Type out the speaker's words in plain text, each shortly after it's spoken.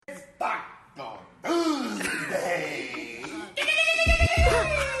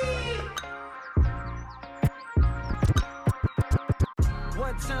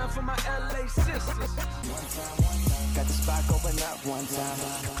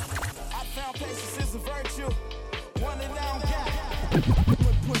found patience is a virtue. One that I don't got.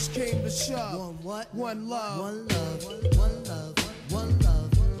 When push came to shove. One what? One love. One love. One love. One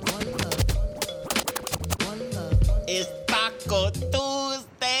love. One love. One love. It's Taco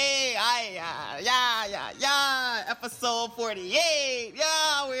Tuesday. Yeah. Episode 48.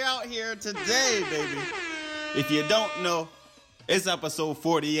 Yeah, we're out here today, baby. If you don't know, it's episode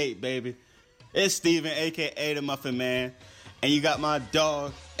 48, baby. It's Steven, a.k.a. the Muffin Man. And you got my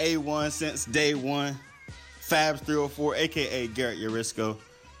dog, A1 since day one, Fabs304, a.k.a. Garrett Urisco.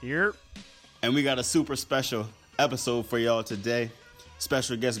 Here. And we got a super special episode for y'all today.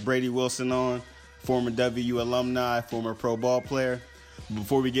 Special guest Brady Wilson on, former WU alumni, former pro ball player.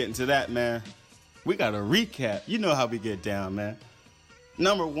 Before we get into that, man, we got a recap. You know how we get down, man.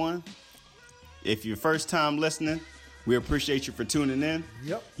 Number one, if you're first time listening, we appreciate you for tuning in.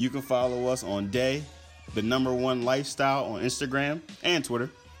 Yep. You can follow us on Day, the #1 lifestyle on Instagram and Twitter.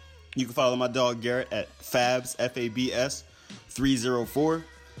 You can follow my dog Garrett at Fabs, F-A-B-S 304.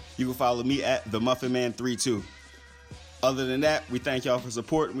 You can follow me at the Muffin Man 32. Other than that, we thank y'all for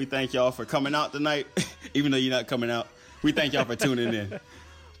support and we thank y'all for coming out tonight. Even though you're not coming out, we thank y'all for tuning in.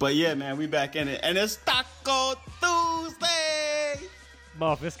 But yeah, man, we back in it. And it's Taco Tuesday.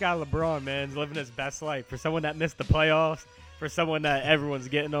 Muff, this guy LeBron, man, is living his best life. For someone that missed the playoffs, for someone that everyone's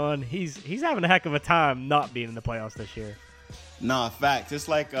getting on, he's having a heck of a time not being in the playoffs this year. Nah, facts. It's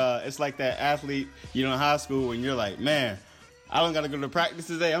like that athlete, in high school when you're like, man, I don't got to go to practice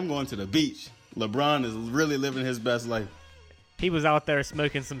today. I'm going to the beach. LeBron is really living his best life. He was out there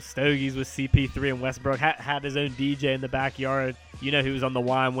smoking some stogies with CP3 and Westbrook, had his own DJ in the backyard. He was on the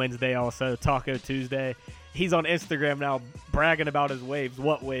Wine Wednesday also, Taco Tuesday. He's on Instagram now bragging about his waves.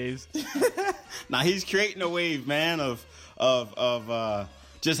 What waves? Now he's creating a wave, man, of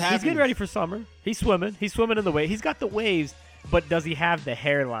just having. He's getting ready for summer. He's swimming. He's swimming in the wave. He's got the waves, but does he have the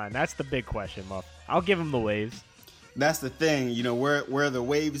hairline? That's the big question, Muff. I'll give him the waves. That's the thing, where the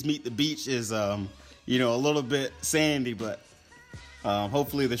waves meet the beach is, a little bit sandy, but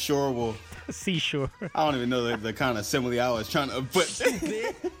hopefully the shore will. Seashore. I don't even know the kind of simile I was trying to put.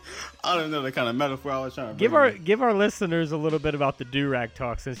 I don't even know the kind of metaphor I was trying to give our listeners a little bit about the do-rag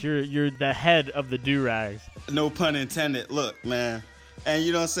talk, since you're the head of the do-rags. No pun intended. Look, man, and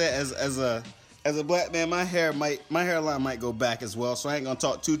you know what I'm saying, as a black man, my hairline might go back as well, so I ain't gonna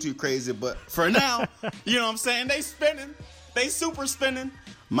talk too crazy. But for now, you know what I'm saying, they super spinning.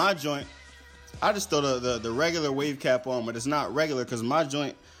 My joint, I just throw the regular wave cap on, but it's not regular because my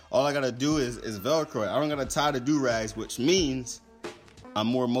joint, all I gotta do is Velcro it. I don't gotta tie the do-rags, which means I'm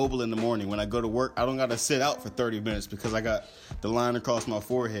more mobile in the morning. When I go to work, I don't gotta sit out for 30 minutes because I got the line across my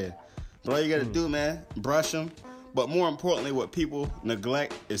forehead. But all you gotta do, man, brush them. But more importantly, what people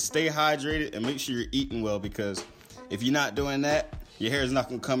neglect is stay hydrated and make sure you're eating well, because if you're not doing that, your hair is not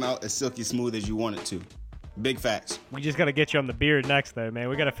gonna come out as silky smooth as you want it to. Big facts. We just gotta get you on the beard next, though, man.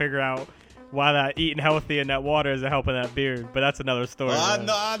 We gotta figure out why that eating healthy and that water isn't helping that beard. But that's another story. I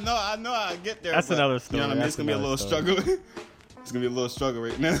know. I get there. That's another story. You know what I mean? It's gonna be a little struggle. It's gonna be a little struggle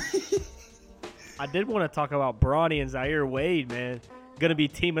right now. I did want to talk about Bronny and Zaire Wade, man. Gonna be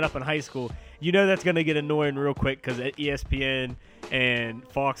teaming up in high school. That's gonna get annoying real quick because ESPN and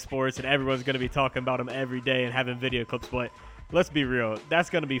Fox Sports and everyone's gonna be talking about them every day and having video clips. But let's be real,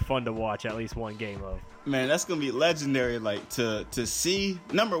 that's gonna be fun to watch at least one game of. Man, that's gonna be legendary. Like to see,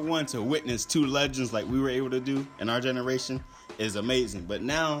 number one, to witness two legends like we were able to do in our generation is amazing. But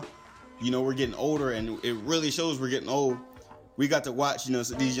now, we're getting older, and it really shows we're getting old. We got to watch,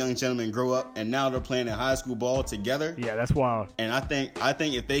 these young gentlemen grow up, and now they're playing in high school ball together. Yeah, that's wild. And I think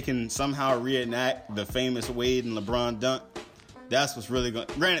if they can somehow reenact the famous Wade and LeBron dunk, that's what's really going.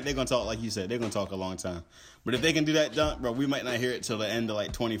 Granted, they're gonna talk, like you said, they're gonna talk a long time. But if they can do that dunk, bro, we might not hear it till the end of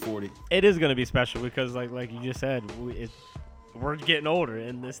 2040. It is gonna be special because, like you just said, we're getting older,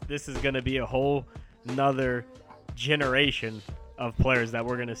 and this is gonna be a whole another generation of players that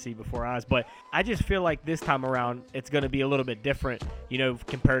we're going to see before our eyes. But I just feel like this time around, it's going to be a little bit different,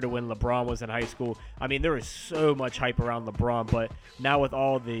 compared to when LeBron was in high school. I mean, there was so much hype around LeBron, but now with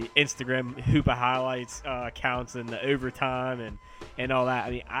all the Instagram Hoopa highlights accounts and the overtime and all that, I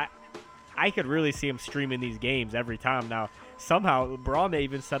mean, I could really see him streaming these games every time. Now, somehow, LeBron may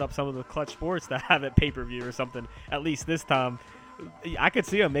even set up some of the Clutch Sports that have it pay-per-view or something, at least this time. I could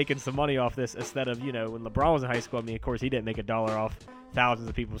see him making some money off this instead of, when LeBron was in high school. I mean, of course, he didn't make $1 off thousands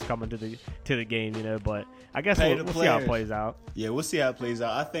of people coming to the game, but I guess we'll see how it plays out. Yeah, we'll see how it plays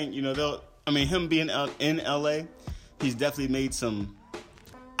out. I think, him being in LA, he's definitely made some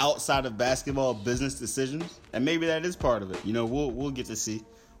outside of basketball business decisions, and maybe that is part of it. We'll get to see,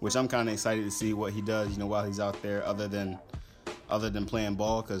 which I'm kind of excited to see what he does, while he's out there, other than other than playing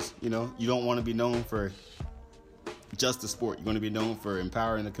ball, because you don't want to be known for just the sport. You're going to be known for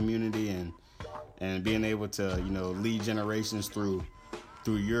empowering the community and being able to lead generations through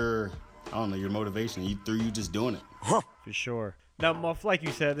your your motivation, through you just doing it. For sure. Now, Muff, like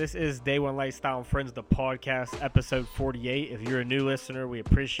you said, this is Day One Lifestyle and Friends, the podcast, episode 48. If you're a new listener, we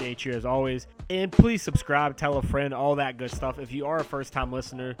appreciate you as always. And please subscribe, tell a friend, all that good stuff. If you are a first-time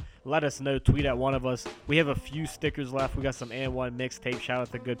listener, let us know. Tweet at one of us. We have a few stickers left. We got some And1 mixtape. Shout out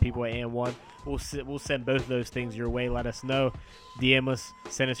to the good people at And1. We'll send both of those things your way. Let us know. DM us,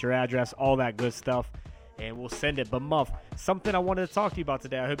 send us your address, all that good stuff, and we'll send it. But Muff, something I wanted to talk to you about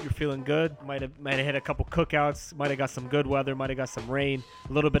today. I hope you're feeling good. Might have hit a couple cookouts. Might have got some good weather. Might have got some rain.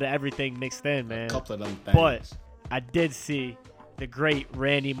 A little bit of everything mixed in, man. A couple of them things. But I did see the great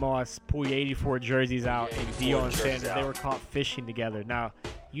Randy Moss pull your 84 jerseys out and Deion Sanders. They were caught fishing together. Now,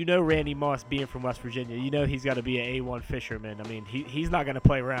 Randy Moss being from West Virginia, he's got to be an A1 fisherman. I mean, he's not going to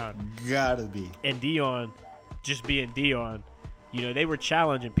play around. Gotta be. And Deion, just being Deion, they were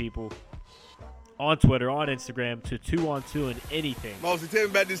challenging people on Twitter, on Instagram, to 2-on-2 and anything. Mosley, tell me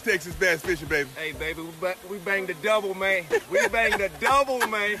about this Texas bass fishing, baby. Hey, baby, we banged the double, man. We banged the double,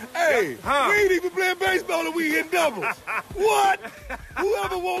 man. Hey, we ain't even playing baseball and we hitting doubles. What?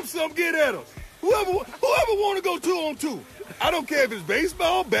 Whoever wants some, get at us. Whoever want to go 2-on-2. I don't care if it's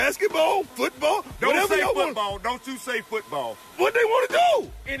baseball, basketball, football, Don't whatever say y'all football. want. Don't you say football. What they want to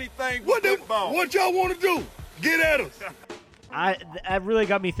do? Anything What football. What y'all want to do? Get at us. That really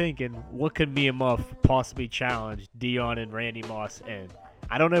got me thinking, what could me and Muff possibly challenge Deion and Randy Moss in?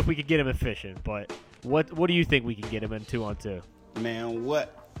 I don't know if we could get him in fishing, but what do you think we can get him in 2-on-2? Man,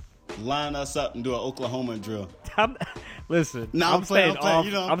 what? Line us up and do an Oklahoma drill. Listen, Nah, I'm staying off.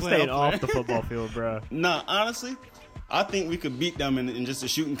 I'm staying off playing. the football field, bro. Nah, honestly, I think we could beat them in just a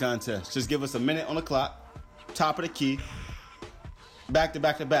shooting contest. Just give us a minute on the clock, top of the key, back to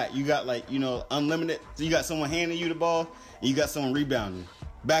back to back. You got unlimited. So you got someone handing you the ball, and you got someone rebounding.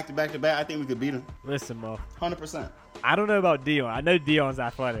 Back to back to back. I think we could beat them. Listen, Muff. 100%. I don't know about Deion. I know Deion's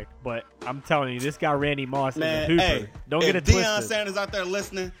athletic, but I'm telling you, this guy Randy Moss is a hooper. Hey, don't get it if Deion twisted. Sanders out there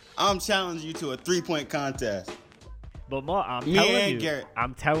listening, I'm challenging you to a 3-point contest. But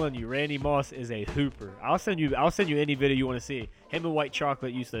I'm telling you, Randy Moss is a hooper. I'll send you any video you want to see. Him and White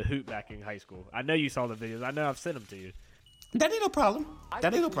Chocolate used to hoop back in high school. I know you saw the videos. I know I've sent them to you. That ain't no problem. I'm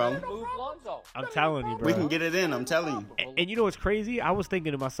telling you, bro. We can get it in. I'm telling you. And you know what's crazy? I was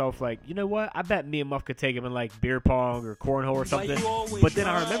thinking to myself, like, you know what? I bet me and Muff could take him in like beer pong or cornhole or something. But then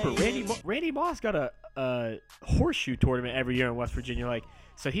I remember Randy Moss got a horseshoe tournament every year in West Virginia. Like,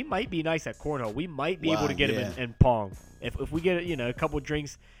 so he might be nice at cornhole. We might be able to get him in pong if we get a couple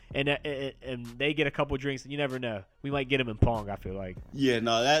drinks and they get a couple drinks. You never know. We might get him in pong. I feel like. Yeah,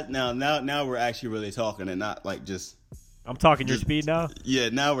 no, now we're actually really talking and not like just. I'm talking your speed now? Yeah,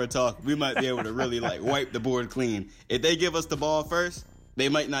 now we're talking. We might be able to really wipe the board clean. If they give us the ball first, they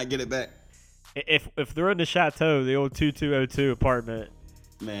might not get it back. If they're in the chateau, the old 2202 apartment.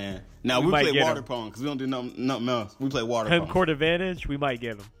 Man. Now we play water pong because we don't do nothing else. We play water pong. Home court advantage, we might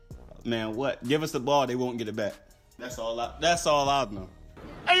give them. Man, what? Give us the ball, they won't get it back. That's all I know.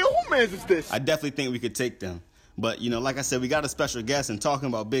 Hey, who man's is this? I definitely think we could take them. But, like I said, we got a special guest and talking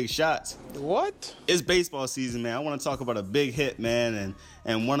about big shots. What? It's baseball season, man. I want to talk about a big hit, man,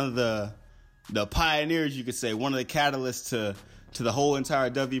 and one of the pioneers, you could say, one of the catalysts to the whole entire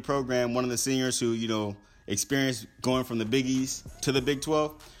W program, one of the seniors who, experienced going from the Big East to the Big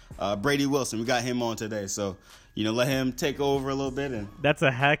 12, Brady Wilson. We got him on today, so let him take over a little bit. And that's a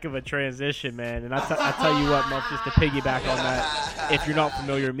heck of a transition, man. And I tell you what, Muff, just to piggyback on that, if you're not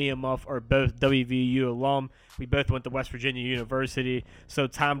familiar, me and Muff are both WVU alum. We both went to West Virginia University. So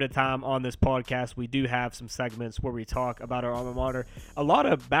time to time on this podcast, we do have some segments where we talk about our alma mater. A lot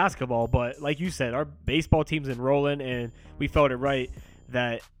of basketball, but like you said, our baseball team's enrolling, and we felt it right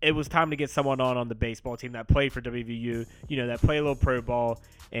that it was time to get someone on the baseball team that played for WVU, that play a little pro ball.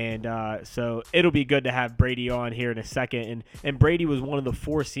 And so it'll be good to have Brady on here in a second. And Brady was one of the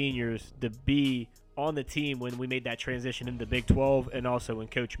 4 seniors to be on the team when we made that transition into Big 12 and also when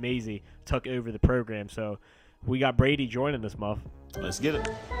Coach Mazey took over the program. So we got Brady joining us, Muff. Let's get it.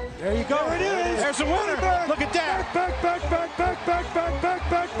 There you go. There it is. There's a winner. Look at that.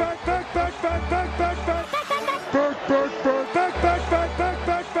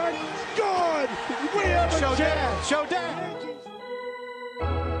 Good. We have a chance. Showdown.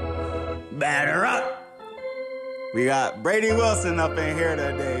 Batter up. We got Brady Wilson up in here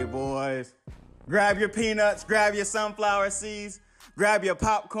today, boys. Grab your peanuts, grab your sunflower seeds, grab your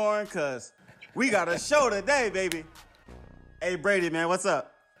popcorn, because we got a show today, baby. Hey, Brady, man, what's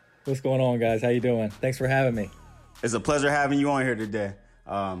up? What's going on, guys? How you doing? Thanks for having me. It's a pleasure having you on here today.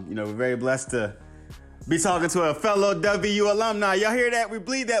 We're very blessed to be talking to a fellow WU alumni. Y'all hear that? We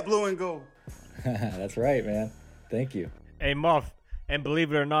bleed that blue and gold. That's right, man. Thank you. Hey, Muff, and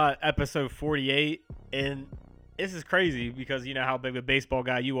believe it or not, episode 48, and this is crazy because you know how big a baseball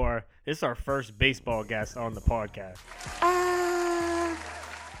guy you are. This is our first baseball guest on the podcast.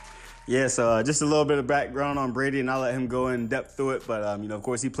 Yeah, so just a little bit of background on Brady, and I'll let him go in depth through it. But, of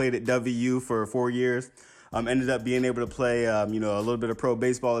course, he played at WU for 4 years. Ended up being able to play, a little bit of pro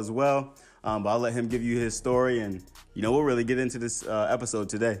baseball as well. But I'll let him give you his story, and, we'll really get into this episode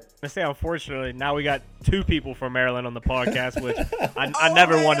today. I say, unfortunately, now we got 2 people from Maryland on the podcast, which I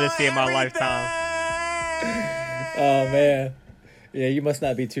never wanted to see in my lifetime. Oh, man. Yeah, you must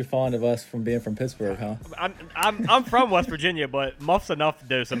not be too fond of us from being from Pittsburgh, huh? I'm from West Virginia, but Muff's enough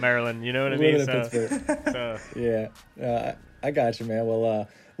dose of Maryland. You know what I mean? Yeah, I got you, man. Well,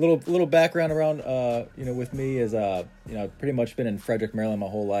 little background around, with me is, I've pretty much been in Frederick, Maryland my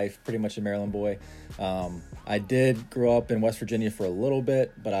whole life. Pretty much a Maryland boy. I did grow up in West Virginia for a little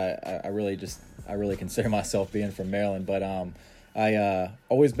bit, but I really consider myself being from Maryland. But I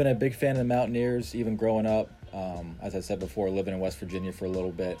always been a big fan of the Mountaineers, even growing up. As I said before, living in West Virginia for a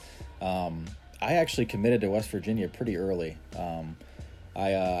little bit. I actually committed to West Virginia pretty early.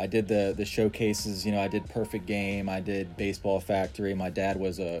 I did the showcases, I did Perfect Game, I did Baseball Factory. My dad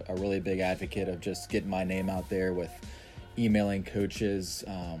was a really big advocate of just getting my name out there with emailing coaches,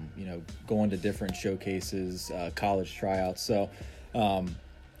 going to different showcases, college tryouts. So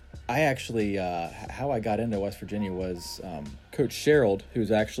I actually, how I got into West Virginia was Coach Sherald, who's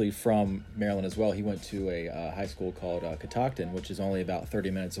actually from Maryland as well. He went to a high school called Catoctin, which is only about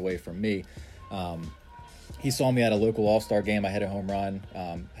 30 minutes away from me. He saw me at a local all-star game. I hit a home run,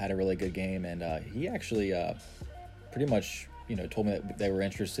 had a really good game, and he actually pretty much, told me that they were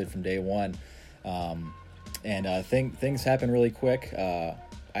interested from day one. Things happened really quick. I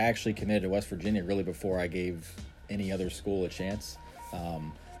actually committed to West Virginia really before I gave any other school a chance.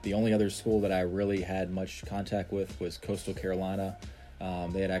 The only other school that I really had much contact with was Coastal Carolina.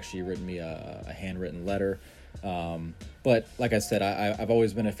 They had actually written me a handwritten letter. But like I said, I've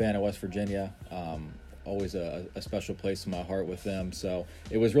always been a fan of West Virginia. Always a special place in my heart with them. So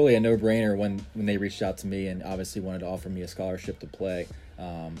it was really a no-brainer when they reached out to me and obviously wanted to offer me a scholarship to play,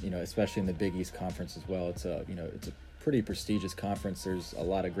 especially in the Big East Conference as well. It's a pretty prestigious conference. There's a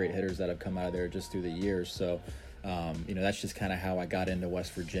lot of great hitters that have come out of there just through the years. So, that's just kind of how I got into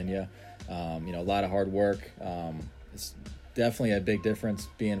West Virginia. A lot of hard work. It's definitely a big difference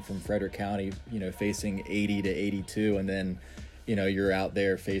being from Frederick County, facing 80 to 82, and then, you're out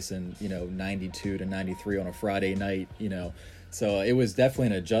there facing, 92 to 93 on a Friday night, So it was definitely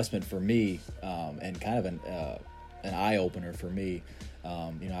an adjustment for me, and kind of an eye-opener for me.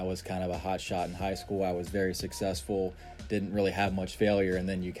 I was kind of a hot shot in high school. I was very successful, didn't really have much failure, and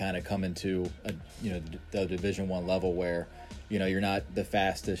then you kind of come into the Division I level where you're not the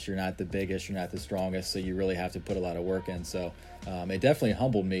fastest, you're not the biggest, you're not the strongest, so you really have to put a lot of work in. So it definitely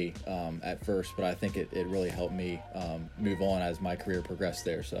humbled me at first, but I think it really helped me move on as my career progressed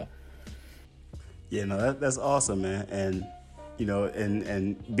there. So yeah, no, that's awesome, man. And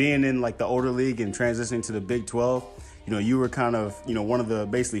and being in like the older league and transitioning to the Big 12, you were kind of, one of the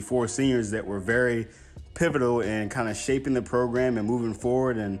basically 4 seniors that were very pivotal in kind of shaping the program and moving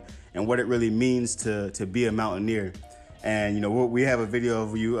forward and what it really means to be a Mountaineer. And, we have a video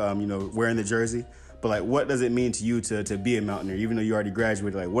of you, wearing the jersey, but like, what does it mean to you to be a Mountaineer? Even though you already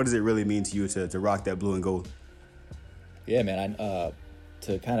graduated, like, what does it really mean to you to rock that blue and gold? Yeah, man,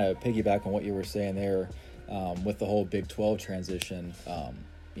 to kind of piggyback on what you were saying there, with the whole Big 12 transition,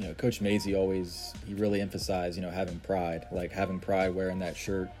 Coach Mazey he really emphasized, having pride wearing that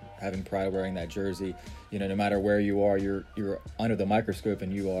shirt, having pride wearing that jersey. No matter where you are, you're under the microscope,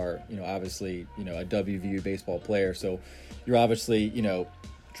 and you are, obviously, a WVU baseball player. So you're obviously,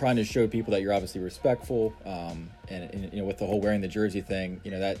 trying to show people that you're obviously respectful. And with the whole wearing the jersey thing,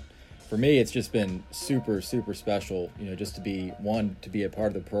 that for me, it's just been super, super special, just to be a part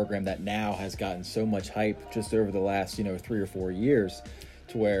of the program that now has gotten so much hype just over the last, 3 or 4 years,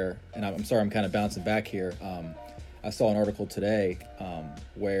 to where, and I'm sorry, I'm kind of bouncing back here. I saw an article today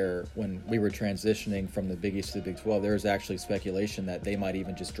where when we were transitioning from the Big East to the Big 12, there was actually speculation that they might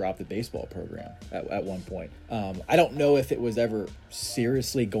even just drop the baseball program at one point. I don't know if it was ever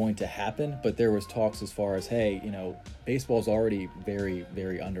seriously going to happen, but there was talks as far as, hey, baseball's already very,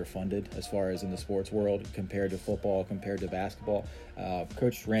 very underfunded as far as in the sports world compared to football, compared to basketball.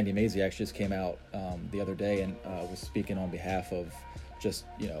 Coach Randy Mazey actually just came out the other day and was speaking on behalf of just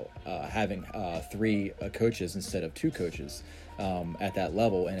having 3 coaches instead of 2 coaches at that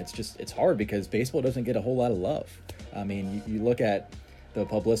level. And it's hard because baseball doesn't get a whole lot of love. I mean, you look at the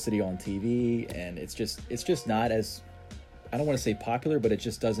publicity on TV, and it's just not as, I don't want to say popular, but it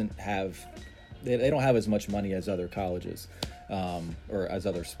just doesn't have, they don't have as much money as other colleges or as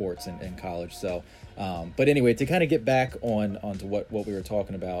other sports in college. So, but anyway, to kind of get back onto what we were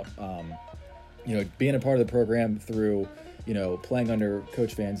talking about, being a part of the program through, playing under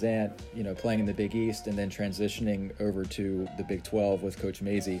Coach Van Zandt, playing in the Big East, and then transitioning over to the Big 12 with Coach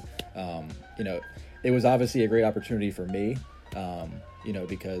Mazey, it was obviously a great opportunity for me,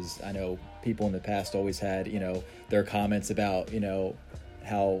 because I know people in the past always had, their comments about,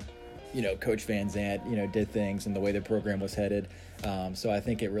 how, Coach Van Zandt, did things and the way the program was headed. So I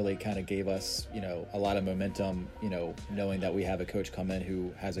think it really kind of gave us, a lot of momentum, knowing that we have a coach come in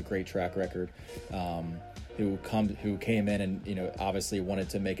who has a great track record, who came in and, obviously wanted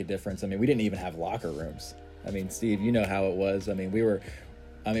to make a difference. I mean, we didn't even have locker rooms. I mean, Steve, you know how it was. I mean,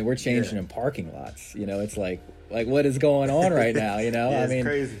 we're changing in parking lots. It's like what is going on right now? Yeah, it's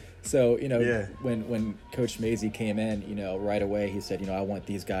crazy. So, when Coach Mazey came in, right away he said, I want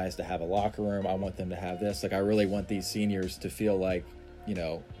these guys to have a locker room. I want them to have this. Like, I really want these seniors to feel like,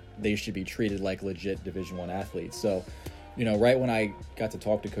 they should be treated like legit Division I athletes. So, right when I got to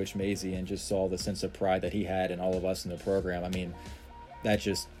talk to Coach Mazey and just saw the sense of pride that he had and all of us in the program, I mean, that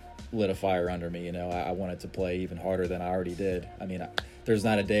just lit a fire under me. I wanted to play even harder than I already did. I mean, there's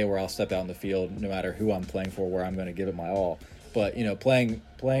not a day where I'll step out in the field, no matter who I'm playing for, where I'm going to give it my all. But,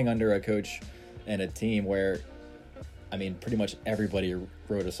 playing under a coach and a team where, I mean, pretty much everybody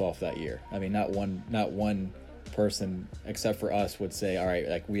wrote us off that year. I mean, not one person except for us would say, all right,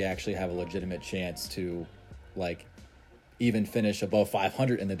 like, we actually have a legitimate chance to, like, even finish above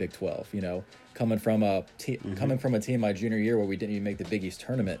 500 in the Big 12, coming from a team my junior year where we didn't even make the Big East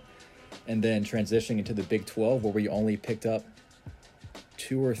tournament, and then transitioning into the Big 12 where we only picked up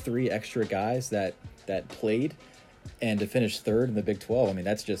 2 or 3 extra guys that played, and to finish 3rd in the Big 12. I mean,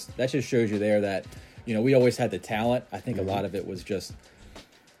 that just shows you there that, we always had the talent. I think a lot of it was just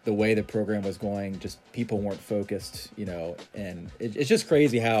the way the program was going, just people weren't focused, and it's just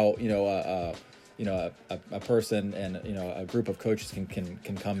crazy how, a person and, a group of coaches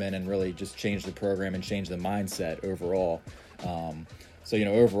can come in and really just change the program and change the mindset overall. So,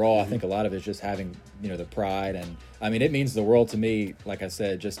 overall, I think a lot of it is just having, the pride. And, I mean, it means the world to me, like I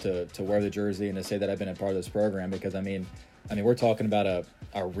said, just to wear the jersey and to say that I've been a part of this program, because, I mean, we're talking about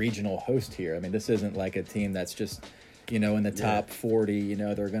a regional host here. I mean, this isn't like a team that's just, in the top 40,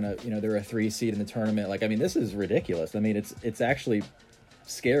 they're going to, they're a 3 seed in the tournament. Like, I mean, this is ridiculous. I mean, it's actually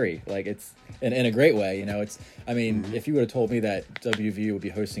scary. Like, it's in a great way, it's, I mean, if you would have told me that WVU would be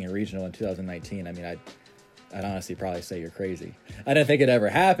hosting a regional in 2019, I mean, I'd honestly probably say you're crazy. I didn't think it'd ever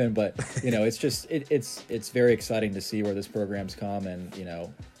happen, but it's just it's very exciting to see where this program's come, and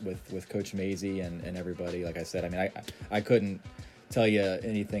with Coach Mazey and everybody. Like I said, I mean, I couldn't tell you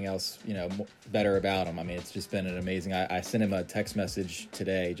anything else better about him. I mean, it's just been an amazing. I sent him a text message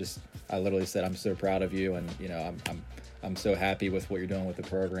today. I literally said, I'm so proud of you, and I'm so happy with what you're doing with the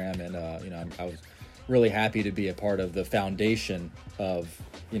program, and I was really happy to be a part of the foundation of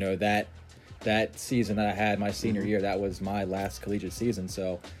that season that I had my senior year. That was my last collegiate season.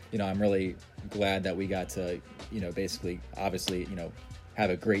 So, I'm really glad that we got to, basically, obviously,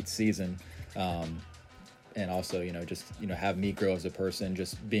 have a great season. And also, just, have me grow as a person,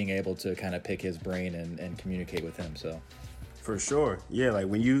 just being able to kind of pick his brain and communicate with him. So. For sure. Yeah. Like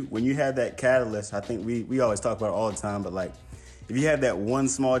when you had that catalyst, I think we always talk about it all the time, but like, if you have that one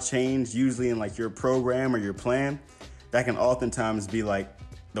small change, usually in like your program or your plan, that can oftentimes be like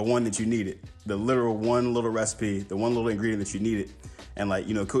the one that you needed, the literal one little recipe, the one little ingredient that you needed. And like,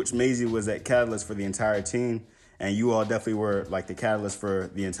 Coach Mazey was that catalyst for the entire team. And you all definitely were like the catalyst for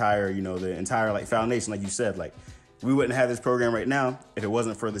the entire, the entire like foundation. Like you said, like we wouldn't have this program right now if it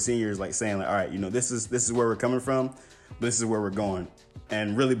wasn't for the seniors, like saying like, all right, this is where we're coming from. This is where we're going,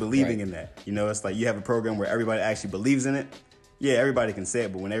 and really believing in that. It's like you have a program where everybody actually believes in it. Yeah, everybody can say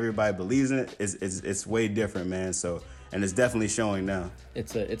it, but when everybody believes in it, it's way different, man. So, and it's definitely showing now.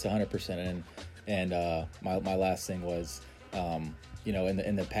 It's 100%. And my last thing was,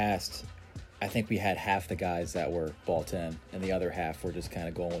 in the past, I think we had half the guys that were bought in, and the other half were just kind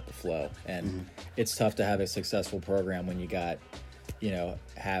of going with the flow. And it's tough to have a successful program when you got,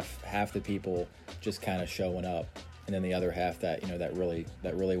 half the people just kind of showing up, and then the other half that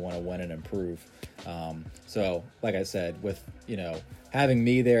that really want to win and improve. So like I said, with having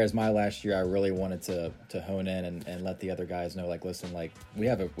me there as my last year, I really wanted to hone in and let the other guys know, like, listen, like we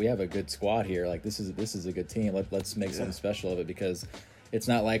have a good squad here. Like this is a good team. Let's make something special of it, because it's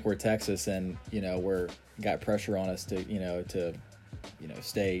not like we're Texas and we're got pressure on us to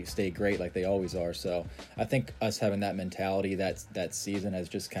stay great like they always are. So I think us having that mentality that season has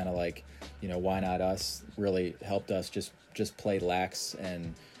just kind of like, why not us, really helped us just play lax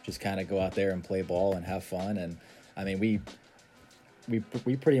and just kind of go out there and play ball and have fun. And I mean,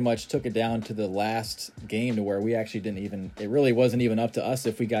 we pretty much took it down to the last game to where we actually it really wasn't even up to us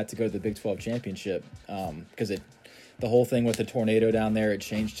if we got to go to the Big 12 championship, because the whole thing with the tornado down there, it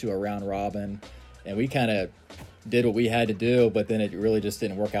changed to a round robin, and we kind of did what we had to do, but then it really just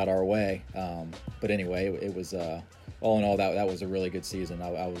didn't work out our way. But anyway, it was all in all, that was a really good season.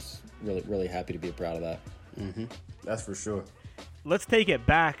 I was really, really happy to be proud of that. Mm-hmm. That's for sure. Let's take it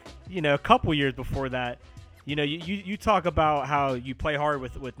back, a couple years before that. You talk about how you play hard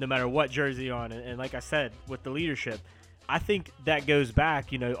with no matter what jersey on, and like I said, with the leadership. I think that goes back,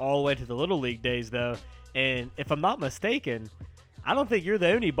 all the way to the Little League days, though. And if I'm not mistaken, I don't think you're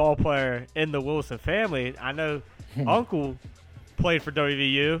the only ball player in the Wilson family. I know Uncle played for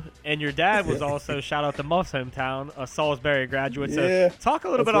WVU, and your dad was also, shout out to Muff's hometown, a Salisbury graduate. So talk a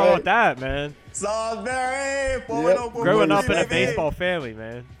little bit about that, man. Salisbury! Growing up in a baseball family,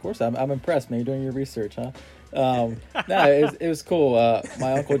 man. Of course, I'm impressed, man. You're doing your research, huh? It was cool.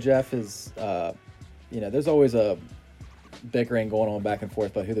 My Uncle Jeff is, there's always a bickering going on back and forth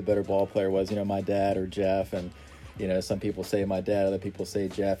about who the better ball player was, my dad or Jeff, and some people say my dad, other people say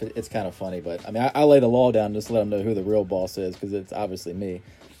Jeff. It's kind of funny, but I mean, I lay the law down, just let them know who the real boss is, because it's obviously me.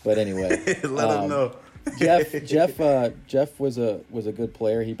 But anyway, let them know. Jeff was a good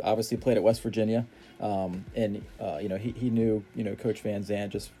player. He obviously played at West Virginia, and he knew Coach Van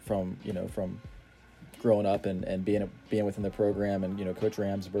Zandt just from growing up and being within the program, and Coach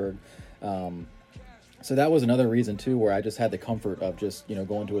Ramsburg. So that was another reason too, where I just had the comfort of just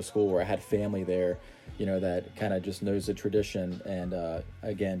going to a school where I had family there, that kind of just knows the tradition, and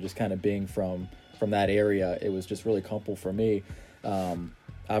again, just kind of being from that area, it was just really comfortable for me.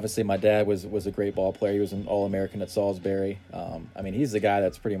 Obviously, my dad was a great ball player. He was an All-American at Salisbury. I mean, he's the guy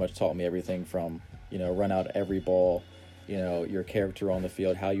that's pretty much taught me everything from run out every ball, your character on the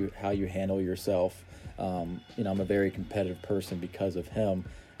field, how you handle yourself. I'm a very competitive person because of him.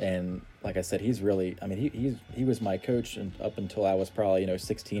 And like I said, he's really, I mean, he was my coach up until I was probably,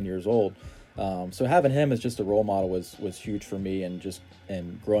 16 years old. So having him as just a role model was huge for me,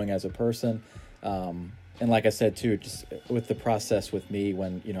 and growing as a person. And like I said, too, just with the process with me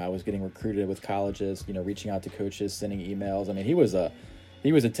when, I was getting recruited with colleges, reaching out to coaches, sending emails. I mean, he was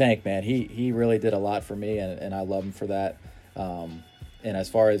a tank, man. He really did a lot for me, and I love him for that. And as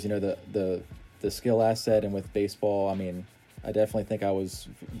far as, the skill asset and with baseball, I mean, I definitely think I was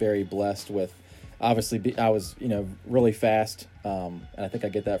very blessed with, obviously, I was, really fast. And I think I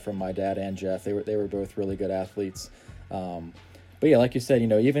get that from my dad and Jeff. They were both really good athletes. But yeah, like you said,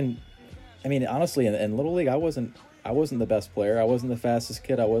 honestly, in Little League, I wasn't the best player. I wasn't the fastest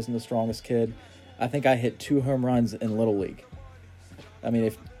kid. I wasn't the strongest kid. I think I hit 2 home runs in Little League.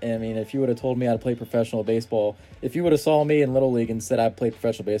 If you would have told me I'd play professional baseball, if you would have saw me in Little League and said I played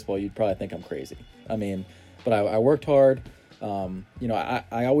professional baseball, you'd probably think I'm crazy. But I worked hard.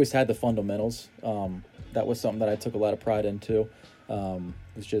 I always had the fundamentals. That was something that I took a lot of pride into.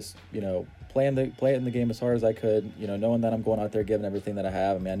 It's just, playing the game as hard as I could, knowing that I'm going out there giving everything that I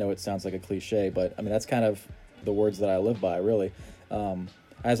have. I know it sounds like a cliche, but that's kind of the words that I live by, really.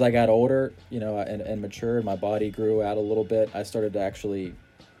 As I got older, and matured, my body grew out a little bit. I started to actually,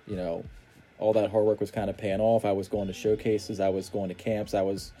 all that hard work was kind of paying off. I was going to showcases. I was going to camps. I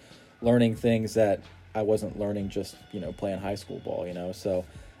was learning things that I wasn't learning just, playing high school ball, So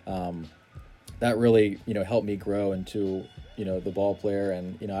that really, helped me grow into, the ball player.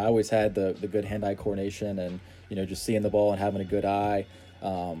 And, I always had the good hand-eye coordination and, just seeing the ball and having a good eye.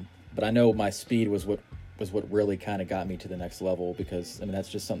 But I know my speed was what really kind of got me to the next level, because, that's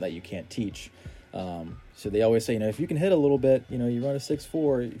just something that you can't teach. So they always say, if you can hit a little bit, you run a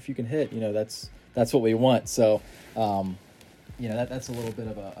 6'4", if you can hit, that's what we want. So, that's a little bit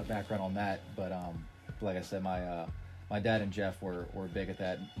of a background on that. But like I said, my dad and Jeff were big at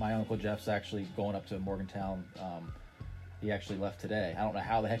that. My Uncle Jeff's actually going up to Morgantown. He actually left today. I don't know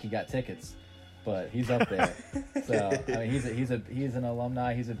how the heck he got tickets, but he's up there. So he's an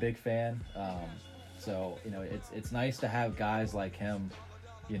alumni. He's a big fan. So it's nice to have guys like him,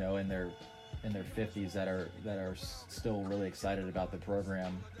 in their 50s that are still really excited about the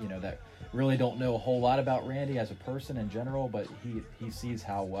program. That really don't know a whole lot about Randy as a person in general, but he sees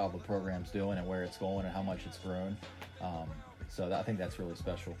how well the program's doing and where it's going and how much it's grown. So I think that's really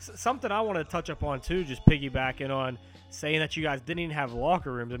special. Something I want to touch up on too, just piggybacking on saying that you guys didn't even have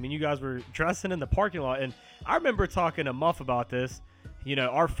locker rooms. You guys were dressing in the parking lot, and I remember talking to Muff about this.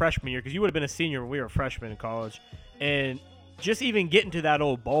 our freshman year, because you would have been a senior when we were freshmen in college, and just even getting to that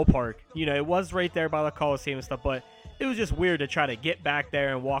old ballpark, it was right there by the Coliseum and stuff, but it was just weird to try to get back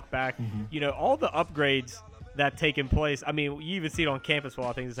there and walk back. All the upgrades that taken place. I mean, you even see it on campus for a lot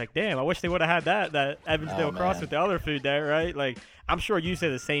of things. It's like, damn, I wish they would have had that Evansdale Cross with the other food there, right? Like, I'm sure you say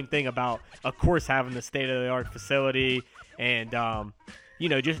the same thing about, of course, having the state-of-the-art facility and,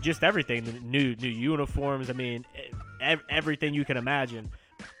 just everything, the new uniforms. I mean, everything you can imagine.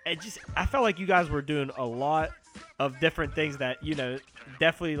 I felt like you guys were doing a lot of different things that,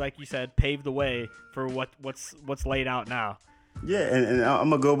 definitely, like you said, paved the way for what's laid out now. Yeah, and I'm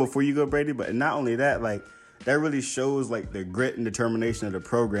going to go before you go, Brady, but not only that, like, that really shows, like, the grit and determination of the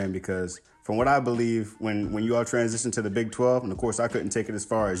program, because from what I believe, when you all transitioned to the Big 12, and of course I couldn't take it as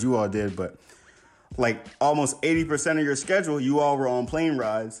far as you all did, but like almost 80% of your schedule, you all were on plane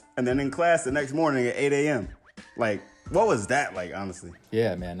rides, and then in class the next morning at 8 a.m. Like, what was that like, honestly?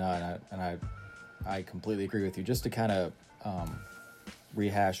 Yeah, man, no, and I completely agree with you. Just to kind of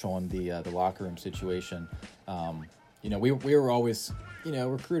rehash on the locker room situation, we were always,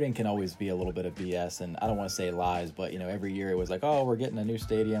 recruiting can always be a little bit of BS, and I don't want to say lies, but every year it was like, oh, we're getting a new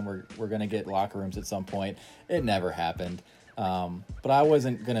stadium, we're gonna get locker rooms at some point. It never happened, but I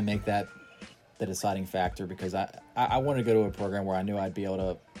wasn't gonna make that the deciding factor, because I wanted to go to a program where I knew I'd be able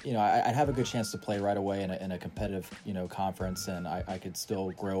to, I'd have a good chance to play right away in a competitive, conference, and I could still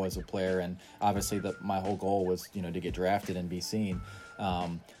grow as a player. And obviously my whole goal was, to get drafted and be seen.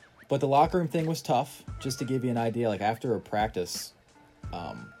 But the locker room thing was tough. Just to give you an idea, like after a practice,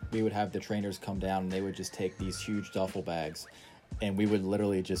 we would have the trainers come down and they would just take these huge duffel bags, and we would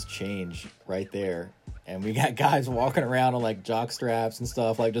literally just change right there. And we got guys walking around on like jock straps and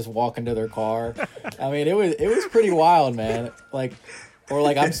stuff, like just walking to their car. I mean, it was pretty wild, man. Like, or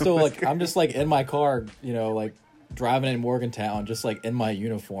like I'm still like, I'm just like in my car, like driving in Morgantown, just like in my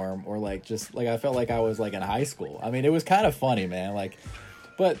uniform, or like just like I felt like I was like in high school. I mean, it was kind of funny, man. Like,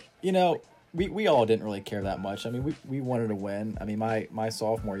 but we all didn't really care that much. I mean, we wanted to win. I mean, my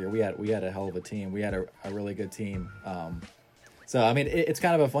sophomore year, we had a hell of a team. We had a really good team. So I mean, it's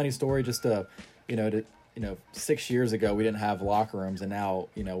kind of a funny story, just to 6 years ago we didn't have locker rooms, and now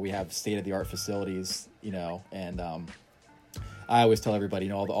we have state-of-the-art facilities. And I always tell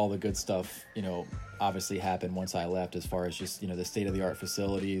everybody, all the good stuff obviously happened once I left, as far as just the state-of-the-art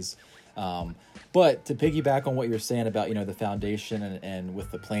facilities. But to piggyback on what you're saying about the foundation and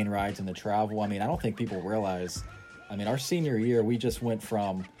with the plane rides and the travel, I mean, I don't think people realize. I mean, our senior year, we just went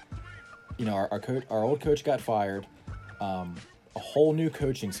from our old coach got fired, a whole new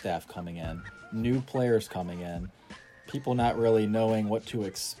coaching staff coming in, new players coming in, people not really knowing what to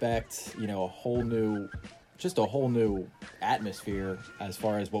expect, a whole new atmosphere as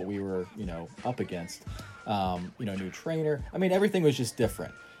far as what we were, up against, new trainer. I mean, everything was just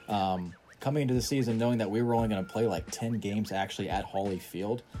different. Coming into the season, knowing that we were only going to play like 10 games actually at Hawley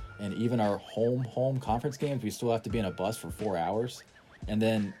Field, and even our home conference games, we still have to be in a bus for 4 hours. And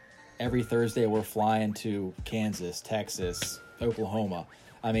then every Thursday we're flying to Kansas, Texas, Oklahoma.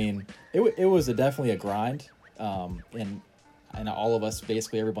 I mean, it was definitely a grind, and all of us,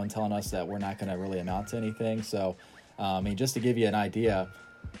 basically everyone telling us that we're not going to really amount to anything. So, I mean, just to give you an idea,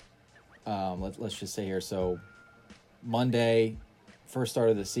 let's just say here. So, Monday, first start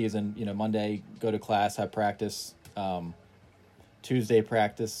of the season, Monday go to class, have practice. Tuesday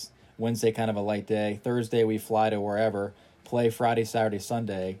practice. Wednesday kind of a light day. Thursday we fly to wherever, play Friday, Saturday,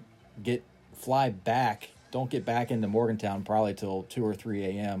 Sunday, fly back. Don't get back into Morgantown probably till 2 or 3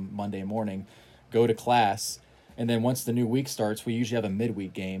 a.m. Monday morning, go to class, and then once the new week starts, we usually have a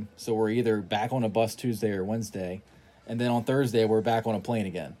midweek game, so we're either back on a bus Tuesday or Wednesday, and then on Thursday we're back on a plane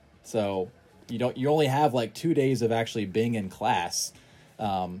again. So you only have like 2 days of actually being in class,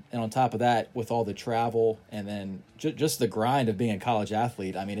 and on top of that, with all the travel and then just the grind of being a college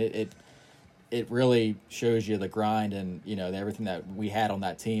athlete, I mean it really shows you the grind and, everything that we had on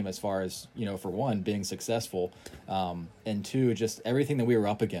that team as far as, for one, being successful, and two, just everything that we were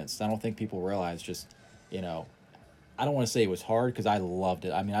up against. I don't think people realize just, I don't want to say it was hard, because I loved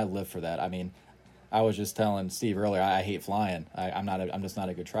it. I mean, I lived for that. I mean, I was just telling Steve earlier, I hate flying. I'm just not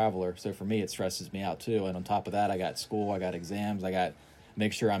a good traveler. So for me, it stresses me out too. And on top of that, I got school, I got exams, I got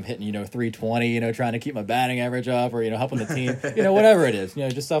make sure I'm hitting, 320, trying to keep my batting average up, or, helping the team, whatever it is,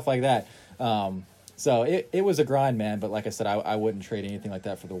 just stuff like that. So it was a grind, man. But like I said, I wouldn't trade anything like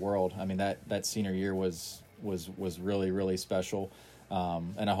that for the world. I mean, that senior year was really, really special.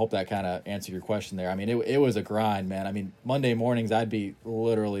 And I hope that kind of answered your question there. I mean, it was a grind, man. I mean, Monday mornings, I'd be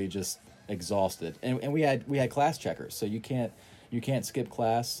literally just exhausted. And we had class checkers. So you can't skip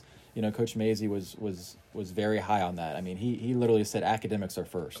class. Coach Mazey was very high on that. I mean, he literally said academics are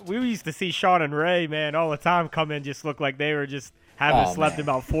first. We used to see Sean and Ray, man, all the time come in, just look like they were just haven't slept in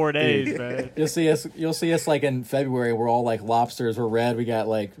about 4 days, man. You'll see us like in February. We're all like lobsters. We're red. We got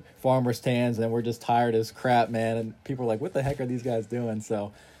like farmer's tans, and we're just tired as crap, man. And people are like, "What the heck are these guys doing?"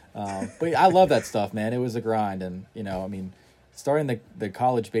 So, but I love that stuff, man. It was a grind, and I mean, starting the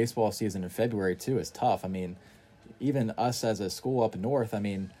college baseball season in February too is tough. I mean, even us as a school up north. I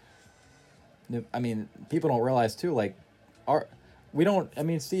mean, people don't realize too, like we don't. I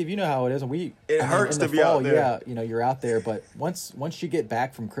mean, Steve, you know how it is, and it hurts to be fall, out there. Yeah, you're out there, but once you get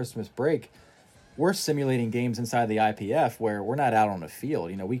back from Christmas break, we're simulating games inside the IPF where we're not out on the field.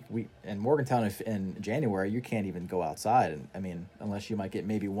 We in Morgantown in January, you can't even go outside, and I mean, unless you might get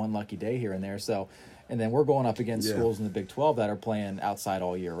maybe one lucky day here and there. So, and then we're going up against schools in the Big 12 that are playing outside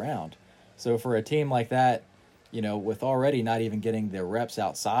all year round. So for a team like that, with already not even getting their reps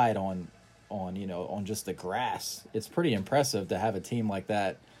outside on just the grass, it's pretty impressive to have a team like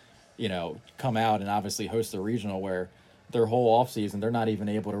that, come out and obviously host a regional where their whole offseason they're not even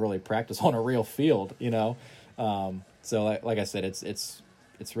able to really practice on a real field, So like I said, it's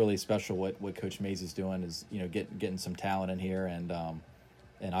really special what Coach Mazey's doing is, getting some talent in here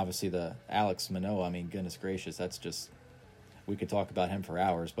and obviously the Alex Manoah, I mean, goodness gracious, that's just, we could talk about him for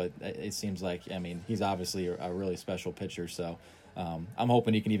hours, but it seems like, I mean, he's obviously a really special pitcher. So I'm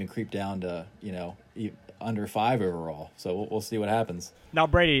hoping he can even creep down to, under 5 overall. So we'll see what happens. Now,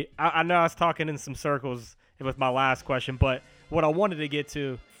 Brady, I know I was talking in some circles with my last question, but what I wanted to get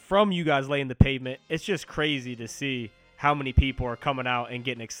to from you guys laying the pavement, it's just crazy to see how many people are coming out and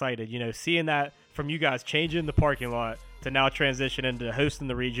getting excited. Seeing that from you guys changing the parking lot to now transition into hosting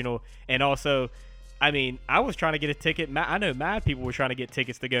the regional, and also, I mean, I was trying to get a ticket. I know mad people were trying to get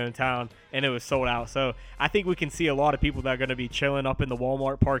tickets to go in town, and it was sold out. So I think we can see a lot of people that are going to be chilling up in the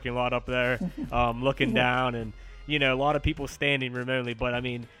Walmart parking lot up there, looking down, and a lot of people standing remotely. But I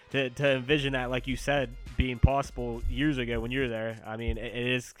mean, to envision that, like you said, being possible years ago when you were there, I mean, it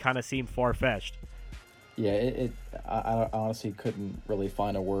is kind of seemed far fetched. Yeah, I honestly couldn't really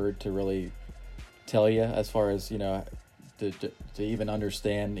find a word to really tell you as far as to even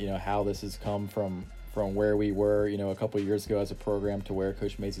understand how this has come from where we were a couple of years ago as a program to where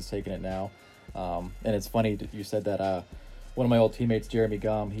Coach Mazey's taking it now. And it's funny that you said that one of my old teammates, Jeremy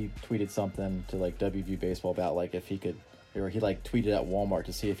Gum, he tweeted something to like WVU baseball about like if he could, or he like tweeted at Walmart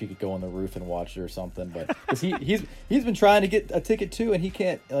to see if he could go on the roof and watch it or something. But cause he's been trying to get a ticket too, and he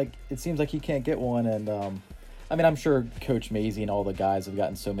can't, like, it seems like he can't get one. And I mean, I'm sure Coach Mazey and all the guys have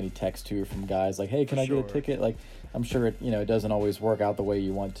gotten so many texts too from guys like, hey, can I get a ticket? Like, I'm sure it, it doesn't always work out the way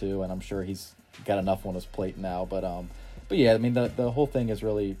you want to, and I'm sure he's got enough on his plate now. But yeah, I mean, the whole thing is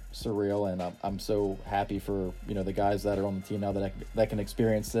really surreal, and I'm so happy for the guys that are on the team now that can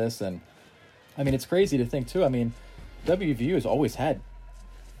experience this. And I mean, it's crazy to think too. I mean, WVU has always had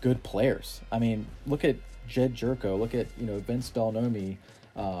good players. I mean, look at Jed Jerko, look at Vince Belnomi,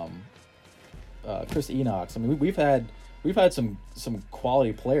 Chris Enox. I mean, we've had some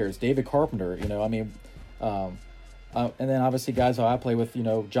quality players. David Carpenter, I mean. And then obviously guys I play with,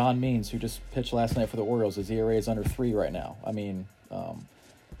 John Means, who just pitched last night for the Orioles. His ERA is under 3 right now. I mean,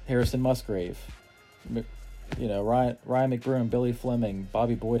 Harrison Musgrave, Ryan McBroom, Billy Fleming,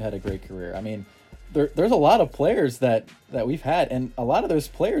 Bobby Boyd had a great career. I mean, there's a lot of players that we've had, and a lot of those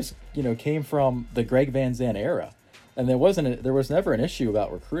players, came from the Greg Van Zandt era, and there was never an issue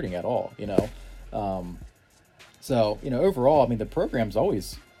about recruiting at all, So overall, I mean, the program's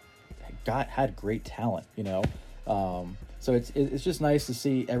always had great talent, So it's just nice to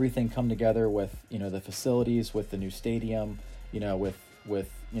see everything come together with the facilities, with the new stadium, with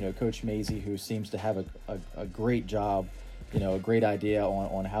Coach Mazey, who seems to have a great job, a great idea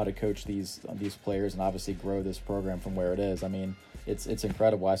on how to coach these players and obviously grow this program from where it is. I mean, it's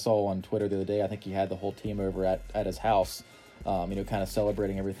incredible. I saw on Twitter the other day, I think he had the whole team over at his house, kind of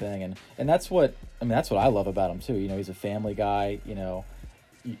celebrating everything, and that's what I love about him too. He's a family guy.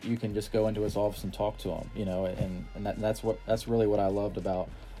 You can just go into his office and talk to him, and that's really what I loved about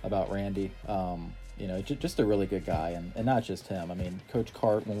Randy. Just a really good guy, and not just him. I mean, Coach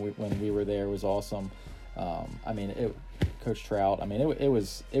Cart when we were there was awesome. Coach Trout. I mean, it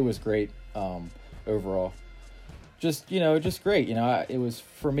was great overall. Just great. It was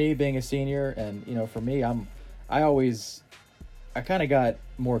for me being a senior, and for me, I kind of got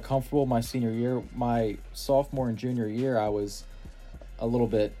more comfortable my senior year. My sophomore and junior year, I was a little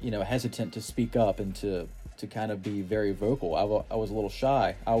bit, hesitant to speak up and to kind of be very vocal. I was a little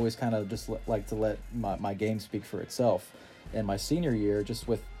shy. I always kind of just like to let my game speak for itself. And my senior year, just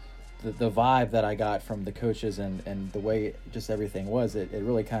with the vibe that I got from the coaches and the way just everything was, it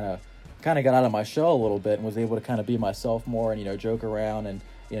really kind of got out of my shell a little bit and was able to kind of be myself more and, you know, joke around and,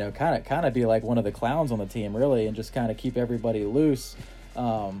 you know, kind of be like one of the clowns on the team really, and just kind of keep everybody loose.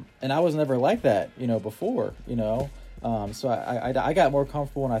 And I was never like that, you know, before, you know. So I got more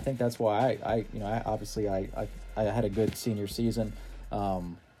comfortable, and I think that's why I had a good senior season.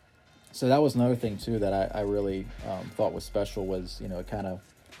 So that was another thing too that I really thought was special, was, you know, it kind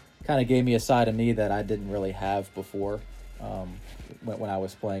of gave me a side of me that I didn't really have before when I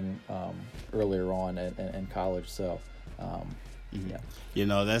was playing earlier on in college. So yeah, you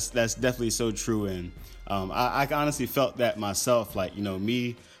know, that's definitely so true. And I honestly felt that myself, like, you know,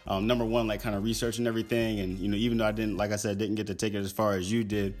 me, number one, like kind of researching everything. And, you know, even though I didn't, like I said, didn't get to take it as far as you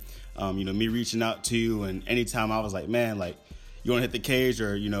did, you know, me reaching out to you, and anytime I was like, man, like, you want to hit the cage,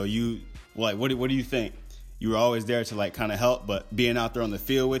 or, you know, you like, what do you think? You were always there to like kind of help, but being out there on the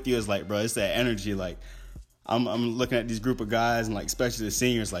field with you is like, bro, it's that energy. Like, I'm looking at these group of guys, and like especially the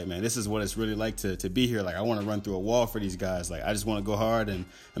seniors, like, man, this is what it's really like to be here. Like, I want to run through a wall for these guys. Like, I just want to go hard and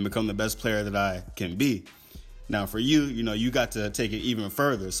become the best player that I can be. Now for you, you know, you got to take it even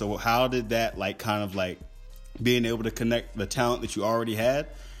further. So how did that, like, kind of like being able to connect the talent that you already had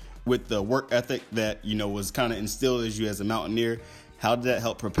with the work ethic that, you know, was kind of instilled as you as a Mountaineer, how did that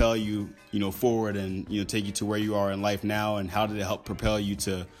help propel you, you know, forward and, you know, take you to where you are in life now? And how did it help propel you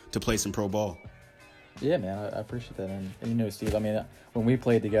to play some pro ball? Yeah, man, I appreciate that. And you know, Steve, I mean, when we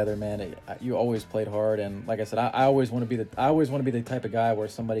played together, man, you always played hard. And like I said, I always want to be the type of guy where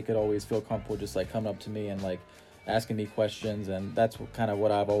somebody could always feel comfortable just like coming up to me and like asking me questions. And that's kind of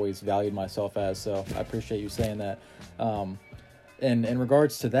what I've always valued myself as. So I appreciate you saying that. And in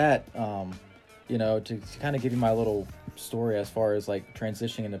regards to that, you know, to kind of give you my little story as far as like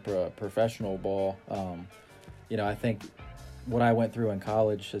transitioning into professional ball, you know, I think what I went through in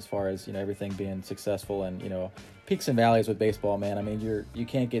college, as far as, you know, everything being successful and, you know, peaks and valleys with baseball, man. I mean, you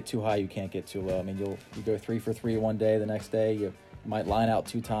can't get too high, you can't get too low. I mean, you go 3 for 3 one day, the next day you might line out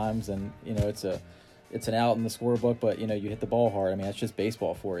 2 times, and, you know, it's an out in the scorebook, but, you know, you hit the ball hard. I mean, that's just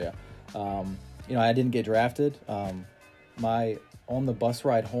baseball for you. You know, I didn't get drafted. On the bus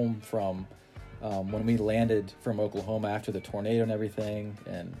ride home from when we landed from Oklahoma after the tornado and everything,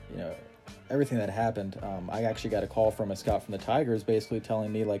 and, you know, everything that happened, I actually got a call from a scout from the Tigers basically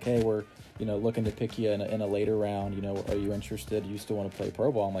telling me like, hey, we're, you know, looking to pick you in a later round, you know, are you interested? You still want to play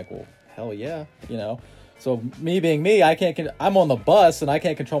pro ball? I'm like, well, hell yeah, you know. So me being me, I'm on the bus and I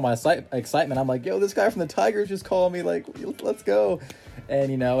can't control my excitement. I'm like, yo, this guy from the Tigers just called me, like, let's go.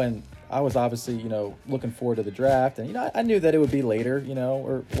 And, you know, and I was obviously, you know, looking forward to the draft, and, you know, I knew that it would be later, you know,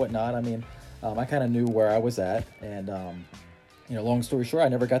 or whatnot. I mean, I kind of knew where I was at, and, you know, long story short, I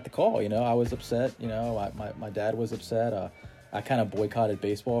never got the call. You know, I was upset. You know, my dad was upset. I kind of boycotted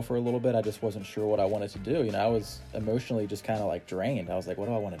baseball for a little bit. I just wasn't sure what I wanted to do. You know, I was emotionally just kind of like drained. I was like, what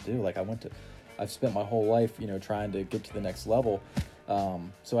do I want to do? Like, I've spent my whole life, you know, trying to get to the next level.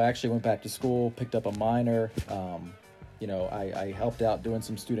 So I actually went back to school, picked up a minor. You know, I helped out doing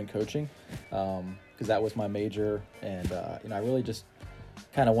some student coaching because that was my major. And, you know, I really just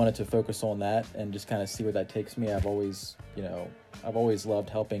kind of wanted to focus on that and just kind of see where that takes me. I've always loved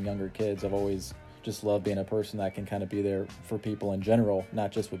helping younger kids. I've always just loved being a person that can kind of be there for people in general,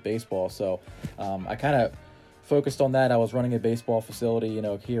 not just with baseball. So I kind of focused on that. I was running a baseball facility, you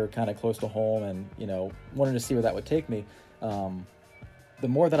know, here kind of close to home, and, you know, wanted to see where that would take me. The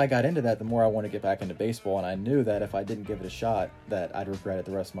more that I got into that, the more I wanted to get back into baseball. And I knew that if I didn't give it a shot, that I'd regret it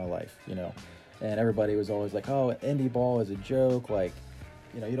the rest of my life, you know. And everybody was always like, oh, indie ball is a joke. Like,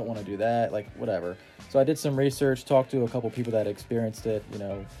 you know, you don't want to do that, like, whatever. So I did some research, talked to a couple people that experienced it. You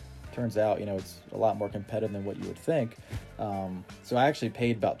know, turns out, you know, it's a lot more competitive than what you would think. So I actually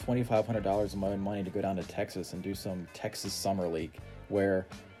paid about $2,500 of my own money to go down to Texas and do some Texas Summer League, where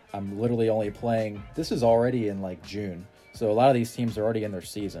I'm literally only playing. This is already in like June, so a lot of these teams are already in their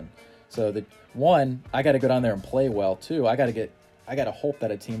season. So I got to go down there and play well too. I got to hope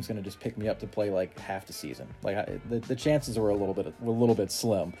that a team's going to just pick me up to play like half the season. Like the chances were a little bit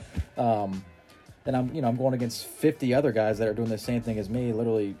slim. And I'm going against 50 other guys that are doing the same thing as me,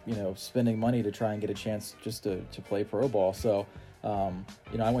 literally, you know, spending money to try and get a chance just to play pro ball. So,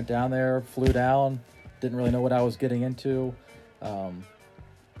 you know, I went down there, flew down, didn't really know what I was getting into.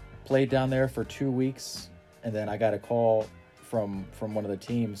 Played down there for 2 weeks, and then I got a call from one of the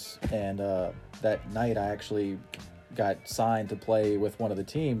teams, and that night I actually got signed to play with one of the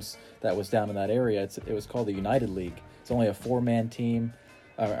teams that was down in that area. It was called the United League. It's only a 4-man team.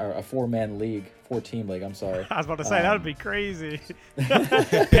 a 4-man league, 4-team league. I'm sorry. I was about to say that would be crazy.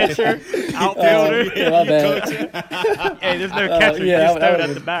 Pitcher, outfielder. My bad. Hey, there's no catcher. yeah, Just that throw it at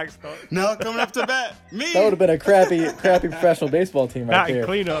was- the backstop. No, coming up to bat. Me. That would have been a crappy professional baseball team right Batting there.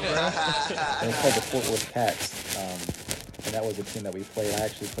 cleanup, bro. And it's called the Fort Worth Cats. And that was a team that we played. I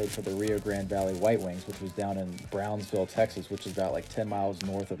actually played for the Rio Grande Valley White Wings, which was down in Brownsville, Texas, which is about like 10 miles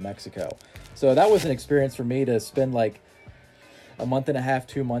north of Mexico. So that was an experience for me to spend like a month and a half,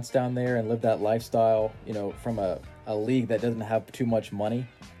 2 months down there and live that lifestyle, from a league that doesn't have too much money.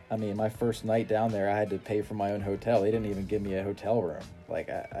 I mean, my first night down there, I had to pay for my own hotel. They didn't even give me a hotel room. Like,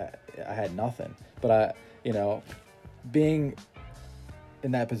 I had nothing. But being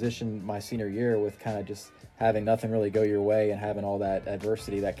in that position my senior year with kind of just having nothing really go your way and having all that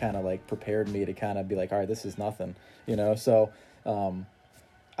adversity, that kind of like prepared me to kind of be like, all right, this is nothing, So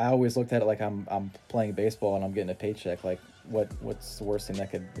I always looked at it like I'm playing baseball and I'm getting a paycheck. Like, what's the worst thing that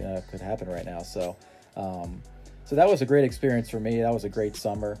could happen right now? So that was a great experience for me. That was a great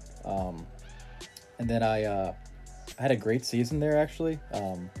summer. And then I had a great season there, actually.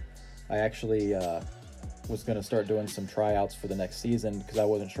 I actually was going to start doing some tryouts for the next season because I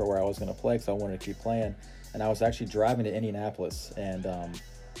wasn't sure where I was going to play because I wanted to keep playing. And I was actually driving to Indianapolis, and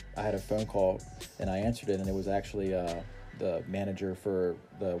I had a phone call, and I answered it, and it was actually the manager for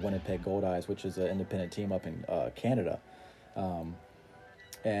the Winnipeg Goldeyes, which is an independent team up in Canada.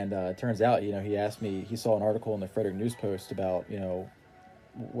 And it turns out, he asked me, he saw an article in the Frederick News Post about,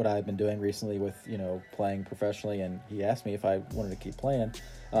 what I've been doing recently with, playing professionally, and he asked me if I wanted to keep playing.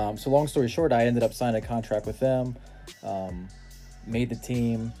 So long story short, I ended up signing a contract with them, made the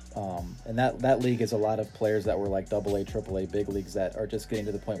team, and that league is a lot of players that were like AA, AAA, big leagues that are just getting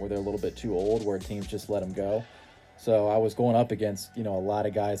to the point where they're a little bit too old, where teams just let them go. So I was going up against, a lot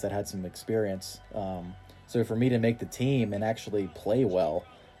of guys that had some experience. So for me to make the team and actually play well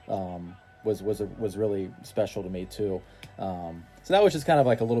was really special to me too. So that was just kind of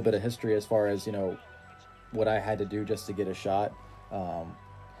like a little bit of history as far as, what I had to do just to get a shot.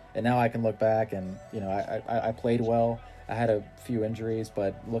 And now I can look back and, I played well. I had a few injuries,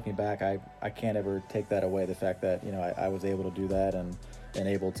 but looking back, I can't ever take that away. The fact that, I was able to do that and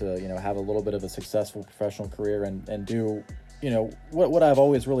able to, have a little bit of a successful professional career and do, what I've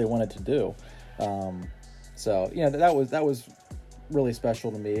always really wanted to do. So, that was really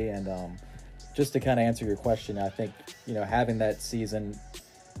special to me. And just to kind of answer your question, I think, having that season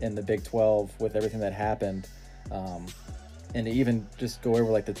in the Big 12 with everything that happened, and to even just go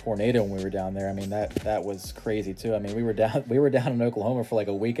over like the tornado when we were down there. I mean, that was crazy too. I mean, we were down in Oklahoma for like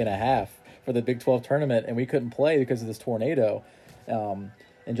a week and a half for the Big 12 tournament, and we couldn't play because of this tornado. And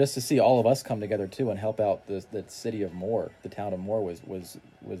just to see all of us come together too and help out the city of Moore, the town of Moore was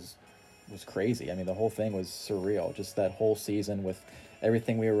crazy. I mean, the whole thing was surreal. Just that whole season with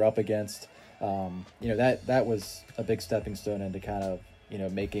everything we were up against. That was a big stepping stone into kind of,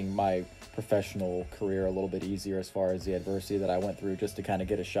 making my professional career a little bit easier as far as the adversity that I went through just to kind of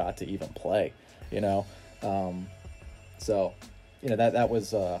get a shot to even play, So, that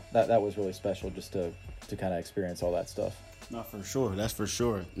was really special just to kind of experience all that stuff. No, for sure. That's for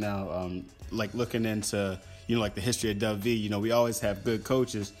sure. Now, like looking into, like the history of Dub V, we always have good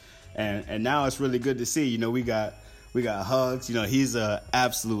coaches, and now it's really good to see, we got Hugs, he's a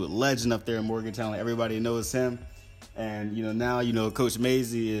absolute legend up there in Morgantown. Like, everybody knows him. And, now, Coach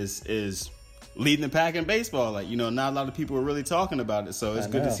Mazey is leading the pack in baseball. Like, not a lot of people are really talking about it. So it's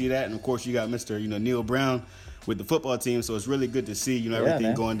good to see that. And of course you got Mr. Neil Brown with the football team. So it's really good to see,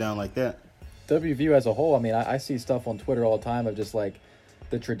 everything going down like that. WVU as a whole, I mean, I see stuff on Twitter all the time of just like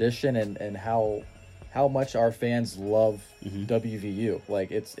the tradition and how much our fans love WVU. Like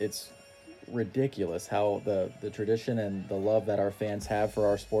it's ridiculous how the tradition and the love that our fans have for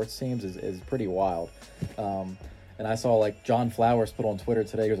our sports teams is pretty wild. And I saw like John Flowers put on Twitter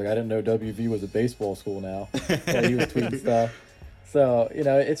today, he was like, I didn't know WVU was a baseball school now. So he was tweeting stuff. So,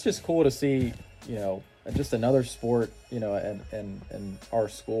 it's just cool to see, just another sport, and our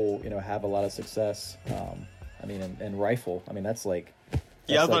school, have a lot of success. And rifle, that's like.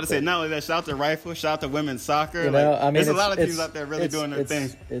 Yeah, I was about to say, not only that, shout out to Rifle, shout out to women's soccer. There's a lot of teams out there really doing their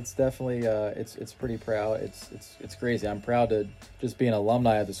thing. It's definitely, it's pretty proud. It's crazy. I'm proud to just be an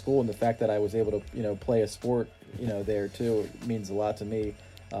alumni of the school, and the fact that I was able to, play a sport, there too, it means a lot to me.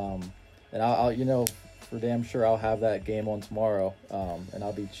 And I'll for damn sure I'll have that game on tomorrow, and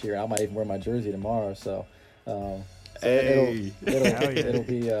I'll be cheering. I might even wear my jersey tomorrow. So, it'll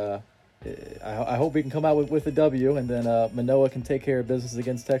be. I hope we can come out with a W, and then Manoa can take care of business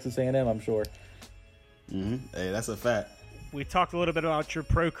against Texas A&M, I'm sure. Hey, that's a fact. We talked a little bit about your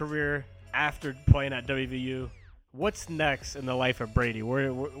pro career after playing at WVU. What's next in the life of Brady?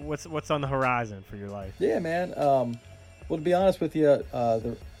 What's on the horizon for your life? Yeah, man. Well, to be honest with you,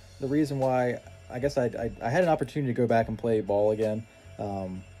 the reason why I guess I had an opportunity to go back and play ball again.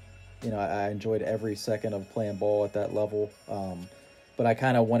 I enjoyed every second of playing ball at that level, but I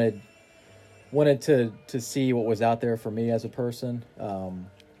kind of wanted to see what was out there for me as a person.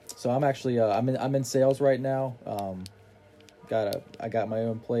 So I'm actually I'm in sales right now. I got my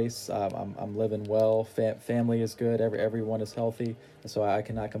own place. I'm living well. Family is good. Everyone is healthy, so I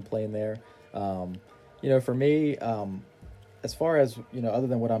cannot complain there. For me, as far as other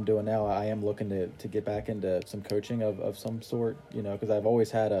than what I'm doing now, I am looking to get back into some coaching of some sort. Because I've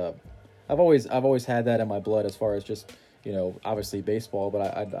always had that in my blood as far as just obviously baseball,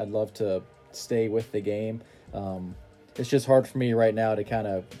 but I'd love to stay with the game. It's just hard for me right now to kind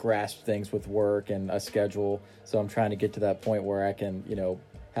of grasp things with work and a schedule. So I'm trying to get to that point where I can,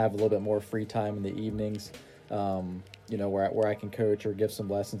 have a little bit more free time in the evenings, where I can coach or give some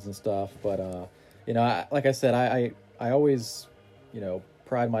lessons and stuff. But, like I said, I always,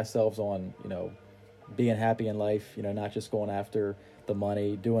 pride myself on, being happy in life, not just going after the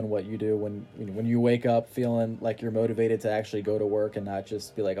money, doing what you do when you wake up feeling like you're motivated to actually go to work and not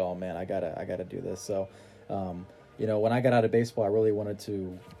just be like, oh man, I gotta do this. So, when I got out of baseball, I really wanted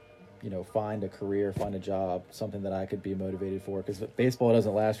to, find a career, find a job, something that I could be motivated for, because baseball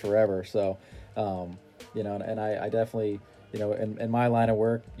doesn't last forever. So, and I definitely, in my line of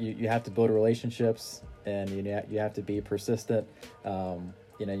work, you have to build relationships, and you have to be persistent.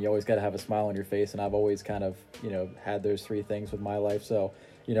 You always got to have a smile on your face, and I've always kind of, had those three things with my life. So,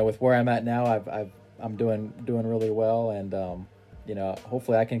 with where I'm at now, I'm doing really well, and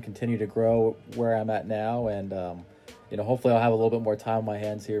hopefully I can continue to grow where I'm at now, and hopefully I'll have a little bit more time on my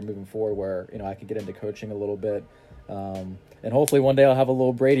hands here moving forward, where I can get into coaching a little bit, and hopefully one day I'll have a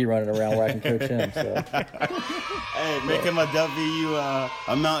little Brady running around where I can coach him. So, hey, make him a WU, a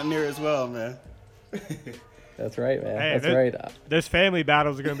Mountaineer as well, man. That's right, man. Hey, That's right. Those family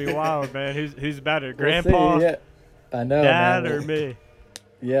battles are gonna be wild, man. Who's better, We'll Grandpa, see. Yeah, I know, Dad, man. or me?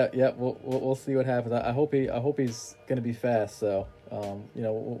 Yeah. We'll see what happens. I hope he's gonna be fast. So,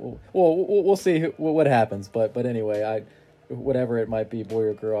 we'll see what happens. But anyway, whatever it might be, boy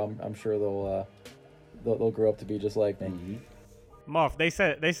or girl, I'm sure they'll grow up to be just like me. Mm-hmm. Muff, they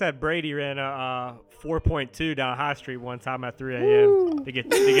said Brady ran a 4.2 down High Street one time at 3 a.m. to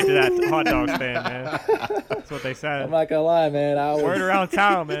get to that hot dog stand, man. That's what they said. I'm not gonna lie, man. Word around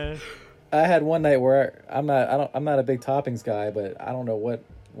town, man. I had one night where I'm not a big toppings guy, but I don't know what.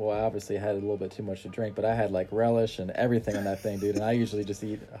 Well, I obviously had a little bit too much to drink, but I had like relish and everything on that thing, dude. And I usually just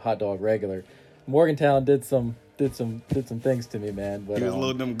eat a hot dog regular. Morgantown did some things to me, man. But He was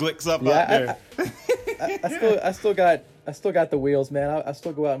loading them glicks up out there. I still got the wheels, man. I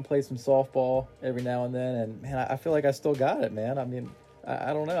still go out and play some softball every now and then, and man, I feel like I still got it, man. I mean,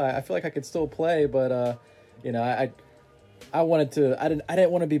 I don't know. I feel like I could still play, but I didn't want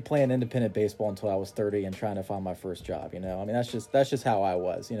to be playing independent baseball until I was 30 and trying to find my first job. I mean, that's just how I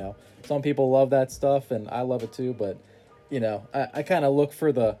was. Some people love that stuff, and I love it too. But I kind of look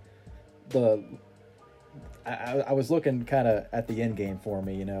for I was looking kind of at the end game for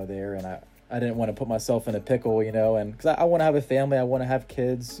me, there, and I didn't want to put myself in a pickle, and because I want to have a family, I want to have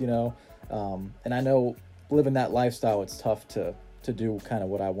kids, and I know living that lifestyle, it's tough to do kind of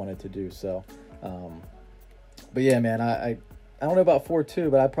what I wanted to do. So, but yeah, man, I don't know about 4.2,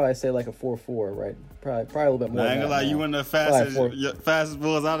 but I'd probably say like a 4.4, right? Probably a little bit more. I ain't gonna lie, you one of the fastest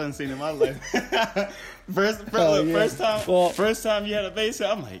bulls I done seen in my life. First time you had a base hit,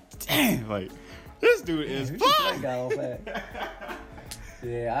 I'm like, damn, like this dude is fun.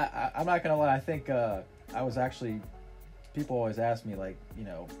 Yeah, I'm not gonna lie. I think I was actually. People always ask me like,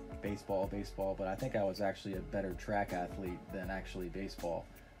 baseball, but I think I was actually a better track athlete than actually baseball.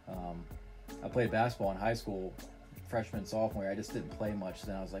 I played basketball in high school, freshman, sophomore year. I just didn't play much.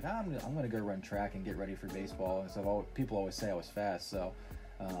 Then I was like, I'm going to go run track and get ready for baseball. And so people always say I was fast. So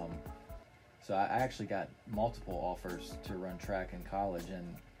I actually got multiple offers to run track in college.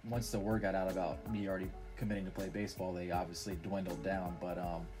 And once the word got out about me already committing to play baseball, they obviously dwindled down. But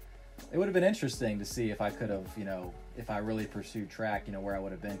it would have been interesting to see if I could have, if I really pursued track, where I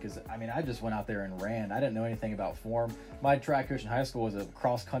would have been. Because, I mean, I just went out there and ran. I didn't know anything about form. My track coach in high school was a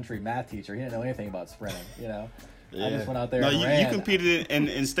cross-country math teacher. He didn't know anything about sprinting, Yeah. I just went out there and ran. You competed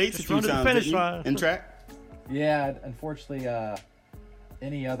in states a few times, didn't you? In track? Yeah, unfortunately,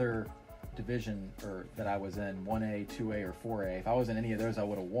 any other division that I was in, 1A, 2A, or 4A, if I was in any of those, I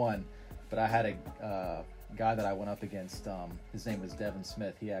would have won. But I had a guy that I went up against. His name was Devin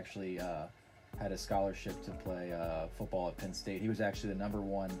Smith. He actually had a scholarship to play football at Penn State. He was actually the number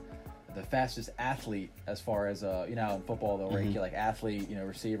one the fastest athlete as far as you know, in football they'll rank you like athlete, you know,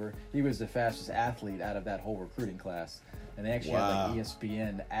 receiver. He was the fastest athlete out of that whole recruiting class, and they actually had like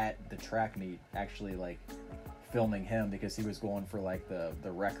ESPN at the track meet actually like filming him because he was going for like the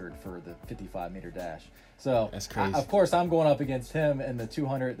record for the 55-meter dash. So that's crazy. Of course, I'm going up against him in the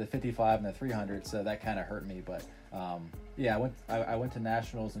 200, the 55, and the 300. So that kind of hurt me. But yeah, I went to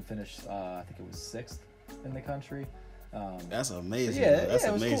nationals and finished. I think it was 6th in the country. That's amazing. Yeah, that's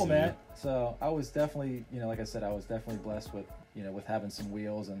it was amazing, cool, man. So I was definitely, you know, like I said, I was definitely blessed with, you know, with having some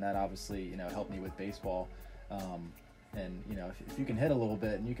wheels, and that obviously, you know, helped me with baseball. And you know, if you can hit a little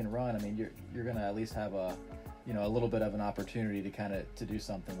bit and you can run, I mean, you're gonna at least have a, you know, a little bit of an opportunity to kind of to do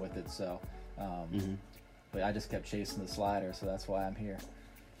something with it. So, but I just kept chasing the slider, so that's why I'm here.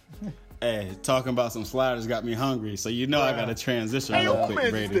 Hey, talking about some sliders got me hungry, so you know I got to transition real quick,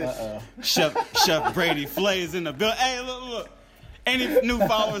 Brady. Chef Brady Flay's in the building. Hey, look. Any new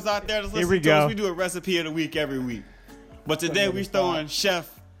followers out there that's listening to us, we do a recipe of the week every week. But today we throwing Chef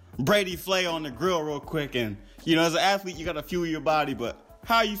Brady Flay on the grill real quick. And, you know, as an athlete, you got to fuel your body, but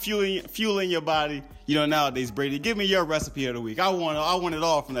how are you fueling your body, you know, nowadays, Brady? Give me your recipe of the week. I want it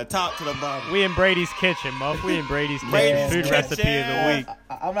all from the top to the bottom. We in Brady's kitchen, Muff. We in Brady's kitchen. Food recipe of the week.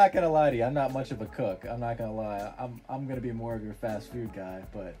 I'm not gonna lie to you. I'm not much of a cook. I'm not gonna lie. I'm gonna be more of your fast food guy.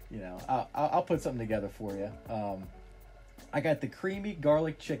 But you know, I'll put something together for you. I got the creamy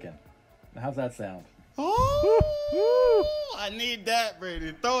garlic chicken. Now, how's that sound? Oh, I need that,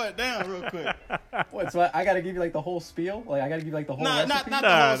 Brady. Throw it down real quick. What? So I got to give you like the whole spiel? Like I got to give you like the whole recipe? Not the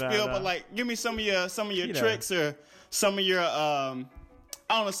whole spiel, but like give me some of your tricks or some of your I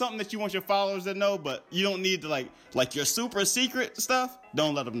don't know, something that you want your followers to know, but you don't need to like your super secret stuff.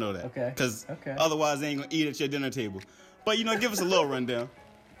 Don't let them know that. Okay. Because otherwise they ain't gonna eat at your dinner table. But you know, give us a little rundown.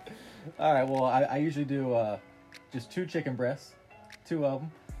 All right. Well, I usually do just 2 chicken breasts, 2 of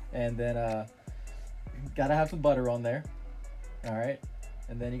them, and then gotta have some butter on there. All right,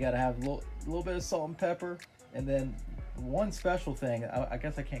 and then you gotta have a little bit of salt and pepper, and then one special thing, I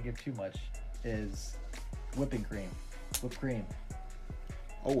guess I can't give too much, is whipped cream.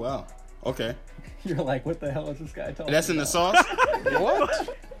 Oh wow. Okay. You're like, what the hell is this guy talking That's in about? the sauce?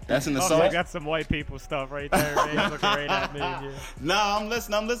 What? That's in the sauce? I got some white people stuff right there. Man. Looking right at me. Yeah. Nah, I'm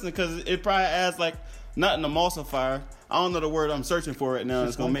listening because it probably adds like not an emulsifier. I don't know the word I'm searching for right now.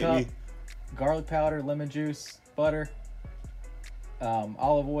 It's gonna make me garlic powder, lemon juice, butter,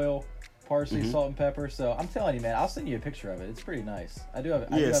 olive oil, parsley, salt and pepper. So I'm telling you, man, I'll send you a picture of it. It's pretty nice. I do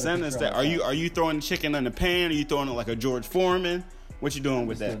have. Send us that. Are you throwing the chicken in the pan? Are you throwing it like a George Foreman? What you doing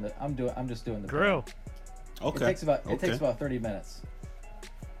with that? I'm just doing the grill. Pan. Okay. It takes about 30 minutes.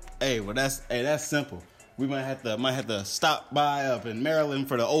 Hey, well that's simple. We might have to stop by up in Maryland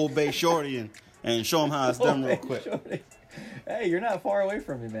for the Old Bay Shorty and show them how it's done real quick. Shorty. Hey, you're not far away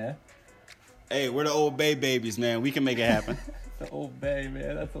from me, man. Hey, we're the Old Bay babies, man. We can make it happen. The Old Bay,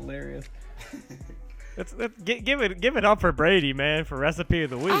 man. That's hilarious. Give it up for Brady, man, for recipe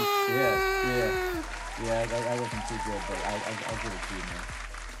of the week. Yeah. I wasn't too good, but I'll give it to you,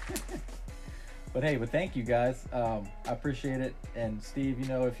 man. But thank you guys. I appreciate it. And Steve, you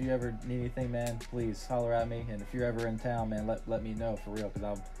know, if you ever need anything, man, please holler at me. And if you're ever in town, man, let me know for real,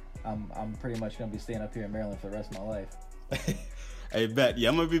 because I'm pretty much gonna be staying up here in Maryland for the rest of my life. Hey, bet. Yeah,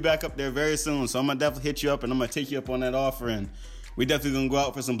 I'm going to be back up there very soon, so I'm going to definitely hit you up, and I'm going to take you up on that offer, and we definitely going to go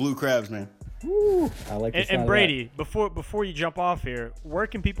out for some blue crabs, man. Woo. I like the sound And Brady, before you jump off here, where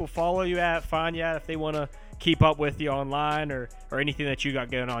can people follow you at, find you at, if they want to keep up with you online or anything that you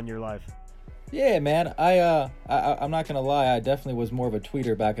got going on in your life? Yeah, man. I'm not going to lie. I definitely was more of a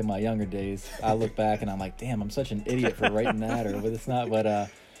tweeter back in my younger days. I look back, and I'm like, damn, I'm such an idiot for writing that, or but it's not, but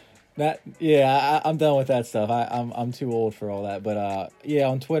I'm done with that stuff. I'm too old for all that. But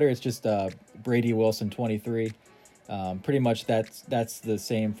on Twitter it's just Brady Wilson 23. Pretty much that's the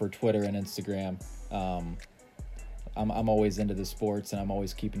same for Twitter and Instagram. I'm always into the sports, and I'm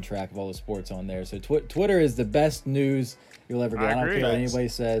always keeping track of all the sports on there. So Twitter is the best news you'll ever get. I don't care what anybody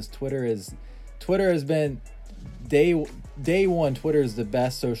says. Twitter has been day one. Twitter is the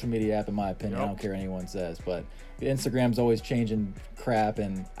best social media app in my opinion. Yep. I don't care what anyone says, but Instagram's always changing crap,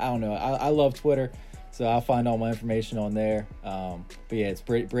 and I don't know. I love Twitter, so I'll find all my information on there. But yeah, it's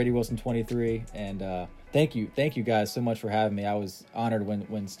Brady Wilson 23, and thank you guys so much for having me. I was honored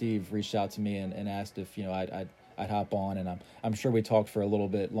when Steve reached out to me and asked if I'd hop on, and I'm sure we talked for a little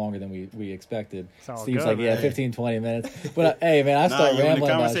bit longer than we expected. Steve's good, like, 15-20 minutes. But hey, man, I start rambling. When the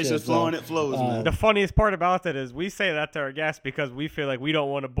conversation's flowing, it flows, man. The funniest part about that is we say that to our guests because we feel like we don't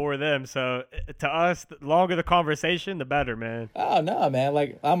want to bore them. So to us, the longer the conversation, the better, man. Oh no, man!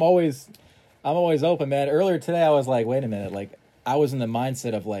 Like I'm always open, man. Earlier today, I was like, wait a minute, like I was in the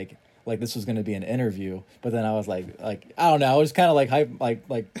mindset of like like this was going to be an interview, but then I was like I don't know, I was kind of like hype, like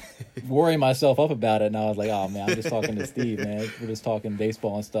worrying myself up about it, and I was like, oh man, I'm just talking to Steve, man. We're just talking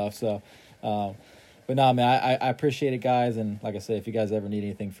baseball and stuff. So, but no, man, I appreciate it, guys, and like I said, if you guys ever need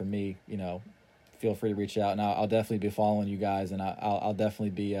anything from me, you know, feel free to reach out, and I'll definitely be following you guys, and I'll definitely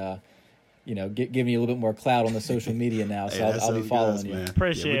be you know, giving you a little bit more clout on the social media now, so I'll be following you. Man.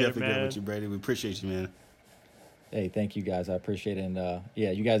 Appreciate we it, definitely man. get with you, Brady. We appreciate you, man. Hey, thank you guys. I appreciate it. And yeah,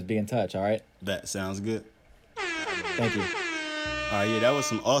 you guys be in touch, all right? That sounds good. Thank you. All right, yeah, that was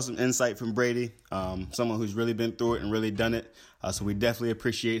some awesome insight from Brady, someone who's really been through it and really done it. So we definitely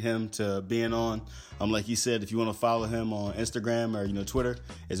appreciate him to being on. Like you said, if you want to follow him on Instagram or, you know, Twitter,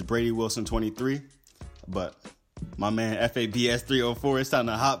 it's Brady Wilson 23. But my man FABS 304, it's time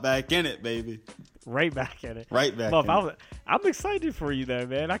to hop back in it, baby. Right back at it. Right back Muff, in it. I'm excited for you there,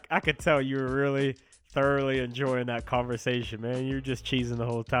 man. I could tell you were really thoroughly enjoying that conversation, man. You're just cheesing the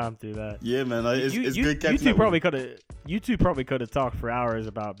whole time through that. Yeah, man, it's good catching you up probably with you. you two probably could have talked for hours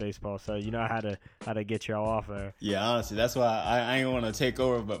about baseball, so you know how to get y'all off there. Yeah, honestly, that's why I ain't want to take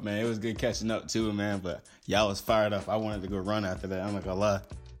over, but man, it was good catching up too, man. But y'all was fired up. I wanted to go run after that. I'm not gonna lie.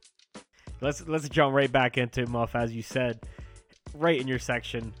 Let's jump right back into it, Muff. As you said, right in your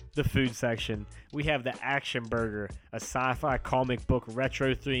section, the food section, we have the Action Burger, a sci-fi comic book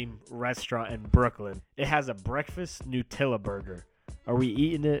retro-themed restaurant in Brooklyn. It has a breakfast Nutella burger. Are we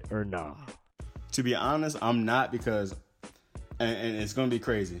eating it or no? To be honest, I'm not, because, and it's gonna be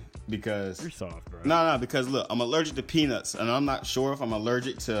crazy because You're soft, bro. No, because look, I'm allergic to peanuts, and I'm not sure if I'm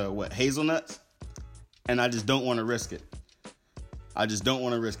allergic to hazelnuts, and I just don't want to risk it.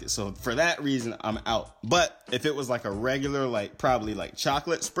 So for that reason, I'm out. But if it was like a regular, like probably like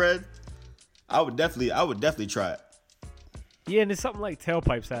chocolate spread, I would definitely try it. Yeah, and it's something like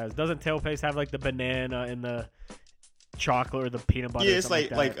Tailpipes has. Doesn't Tailpipes have like the banana and the chocolate or the peanut butter? Yeah, it's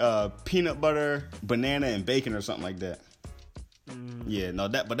like peanut butter, banana, and bacon or something like that. Yeah, no,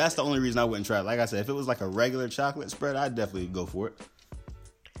 but that's the only reason I wouldn't try it. Like I said, if it was like a regular chocolate spread, I'd definitely go for it.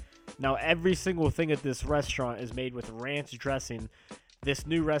 Now, every single thing at this restaurant is made with ranch dressing. This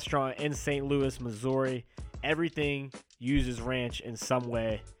new restaurant in St. Louis, Missouri, everything uses ranch in some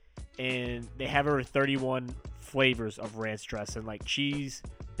way. And they have over 31 flavors of ranch dressing, like cheese,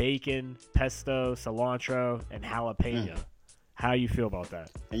 bacon, pesto, cilantro, and jalapeno. How you feel about that?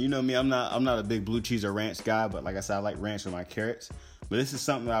 And you know me, I'm not a big blue cheese or ranch guy, but like I said, I like ranch with my carrots. But this is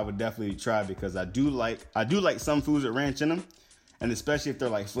something that I would definitely try, because I do like some foods with ranch in them. And especially if they're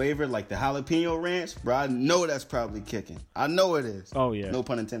like flavored, like the jalapeno ranch, bro, I know that's probably kicking. I know it is. Oh, yeah. No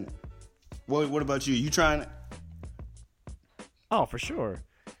pun intended. What about you? You trying it? Oh, for sure.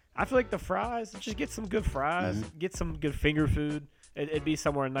 I feel like the fries, just get some good fries, get some good finger food. It'd be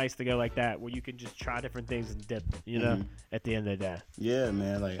somewhere nice to go like that, where you can just try different things and dip, you know, at the end of the day. Yeah,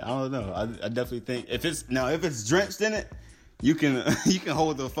 man. Like, I don't know. I definitely think if it's drenched in it, you can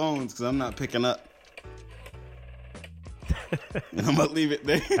hold the phones, because I'm not picking up. And I'm gonna leave it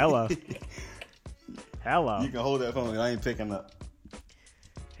there. Hello. You can hold that phone. I ain't picking up.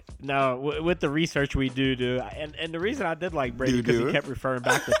 No, with the research we do, and the reason I did like Brady, because he kept referring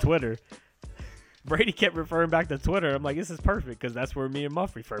back to Twitter. Brady kept referring back to Twitter. I'm like, this is perfect, because that's where me and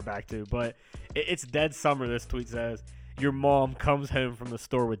Muff refer back to. But it's dead summer, this tweet says. Your mom comes home from the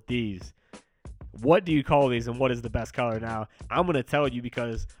store with these. What do you call these, and what is the best color? Now, I'm going to tell you,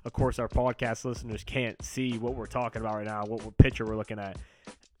 because, of course, our podcast listeners can't see what we're talking about right now, what picture we're looking at.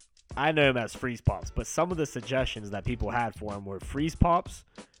 I know them as Freeze Pops, but some of the suggestions that people had for them were Freeze Pops,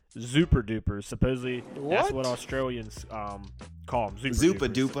 Zuper Dupers. Supposedly, that's what Australians call them. Zupa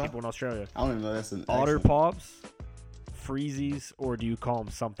Dupers. Duper? People in Australia. I don't even know that's an Otter accent. Pops, Freezies, or do you call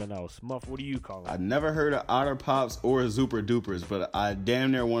them something else? Muff, what do you call them? I never heard of Otter Pops or Zuper Dupers, but I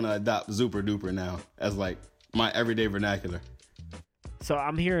damn near want to adopt Zuper Duper now as like my everyday vernacular. So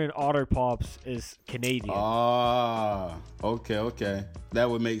I'm hearing Otter Pops is Canadian. Ah, okay. That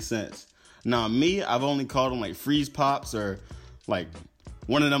would make sense. Now, me, I've only called them like Freeze Pops or like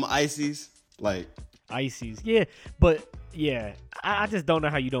one of them ices. Like Ices. Yeah, but yeah, I just don't know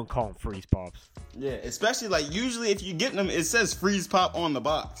how you don't call them Freeze Pops. Yeah, especially like usually if you get them, it says Freeze Pop on the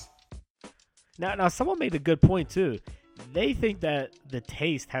box. Now someone made a good point too. They think that the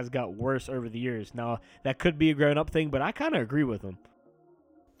taste has got worse over the years. Now, that could be a grown-up thing, but I kind of agree with them.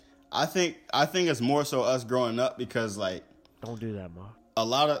 I think it's more so us growing up, because like Don't do that, Ma. a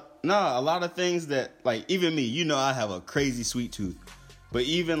lot of things that, like, even me, you know, I have a crazy sweet tooth, but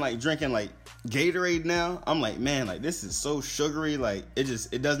even like drinking like Gatorade now, I'm like, man, like this is so sugary, like it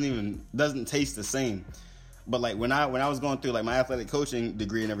doesn't taste the same. But like when I was going through like my athletic coaching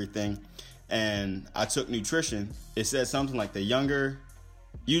degree and everything, and I took nutrition, it said something like the younger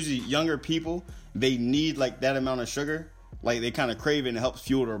usually younger people, they need like that amount of sugar. Like they kind of crave it and it helps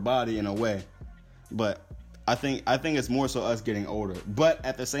fuel their body in a way. But I think it's more so us getting older. But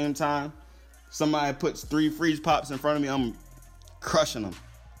at the same time, somebody puts 3 freeze pops in front of me, I'm crushing them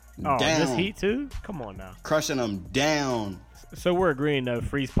Oh, down. this heat too? Come on now. Crushing them down. So we're agreeing though,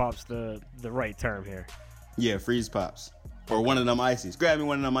 freeze pop's the right term here. Yeah, freeze pops. Or one of them ices. Grab me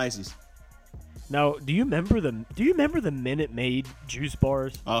one of them ices. Now, do you remember the Minute Maid juice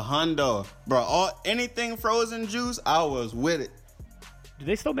bars? A hundo. Bro, anything frozen juice, I was with it. Do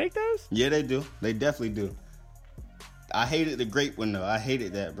they still make those? Yeah, they do. They definitely do. I hated the grape one though. I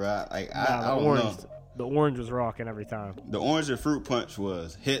hated that, bro. I don't know. The orange was rocking every time. The orange and fruit punch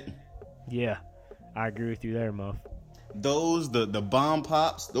was hitting. Yeah, I agree with you there, Muff. Those, the bomb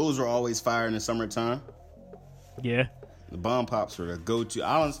pops, those were always fire in the summertime. Yeah. The bomb pops were the go-to.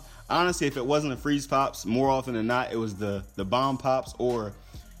 Honestly, if it wasn't the freeze pops, more often than not, it was the bomb pops, or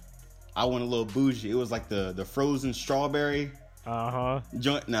I went a little bougie. It was like the frozen strawberry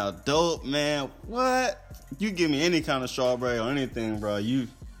joint. Now, dope, man. What? You give me any kind of strawberry or anything, bro. You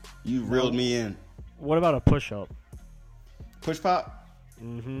reeled me in. What about a push-up? Push pop?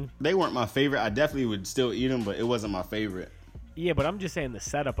 Mm-hmm. They weren't my favorite. I definitely would still eat them, but it wasn't my favorite. Yeah, but I'm just saying the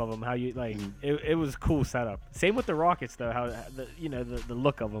setup of them, how you like it was a cool setup. Same with the Rockets though, how the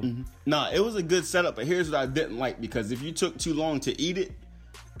look of them. Mm-hmm. Nah, it was a good setup, but here's what I didn't like, because if you took too long to eat it,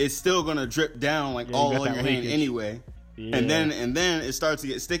 it's still gonna drip down like all on your hand anyway. Yeah. And then it starts to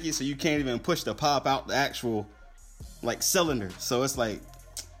get sticky, so you can't even push the pop out the actual like cylinder. So it's like,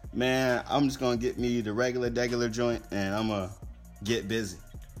 man, I'm just gonna get me the regular joint and I'm gonna get busy.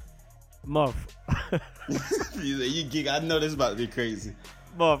 Muff. You geek. I know this is about to be crazy.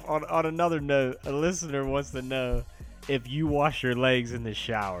 Muff, on another note, a listener wants to know if you wash your legs in the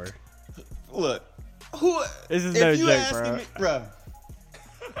shower. Look, This is if no you joke, asking me, bro.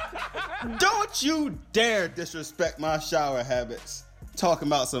 Don't you dare disrespect my shower habits. Talking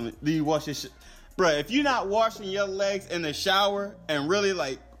about something. Do you wash your bro? If you're not washing your legs in the shower and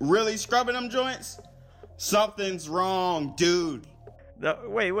really scrubbing them joints, something's wrong, dude. No,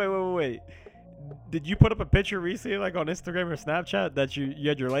 wait. Did you put up a picture recently, like on Instagram or Snapchat, that you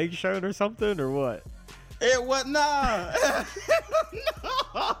had your legs shown or something, or what? It was nah.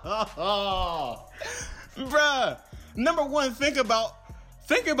 No. Bruh. Number one, think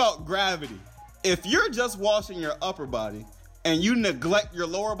about gravity. If you're just washing your upper body and you neglect your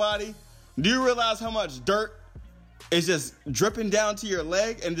lower body, do you realize how much dirt is just dripping down to your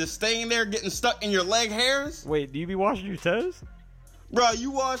leg and just staying there, getting stuck in your leg hairs? Wait, do you be washing your toes? Bro,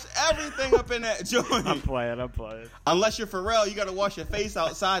 you wash everything up in that joint. I'm playing. Unless you're Pharrell, you gotta wash your face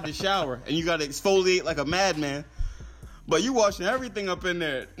outside the shower and you gotta exfoliate like a madman. But you washing everything up in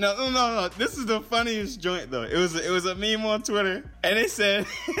there. No. This is the funniest joint though. It was a meme on Twitter, and they said,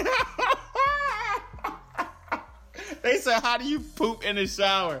 how do you poop in the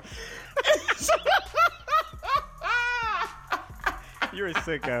shower? You're a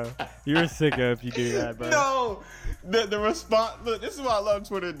sicko. You're a sicko if you do that, bro. No, the response. Look, this is why I love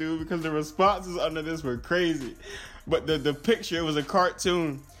Twitter, dude, because the responses under this were crazy. But the picture, it was a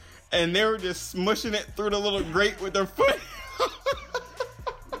cartoon, and they were just smushing it through the little grate with their foot.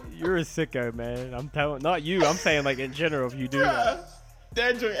 You're a sicko, man. I'm telling, not you. I'm saying like in general, if you do that.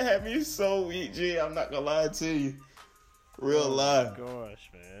 That joint had me so weak, G. I'm not gonna lie to you. Real life. Gosh,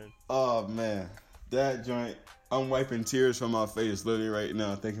 man. Oh man, that joint. I'm wiping tears from my face literally right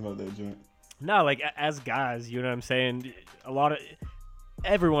now thinking about that joint. No, like as guys, you know what I'm saying?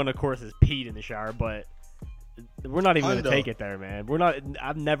 Everyone of course is peed in the shower, but we're not even going to take it there, man.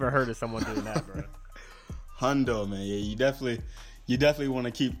 I've never heard of someone doing that, bro. Hundo, man. Yeah, you definitely want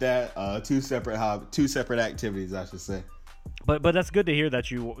to keep that two separate activities, I should say. But that's good to hear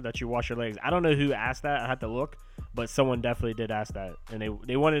that you wash your legs. I don't know who asked that. I had to look, but someone definitely did ask that, and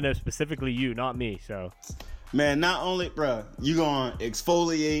they wanted to know specifically you, not me. So, man, not only, bro, you gonna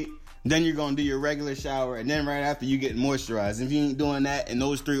exfoliate, then you're gonna do your regular shower, and then right after you get moisturized. If you ain't doing that in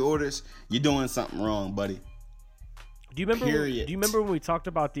those 3 orders, you're doing something wrong, buddy. Do you remember when we talked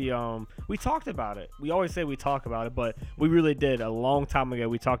about we talked about it. We always say we talk about it, but we really did a long time ago.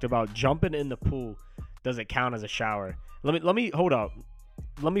 We talked about jumping in the pool. Does it count as a shower? Let me hold up.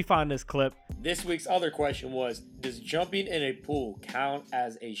 Let me find this clip. This week's other question was, does jumping in a pool count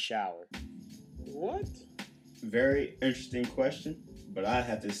as a shower? What? Very interesting question, but I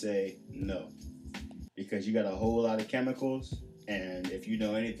have to say no. Because you got a whole lot of chemicals, and if you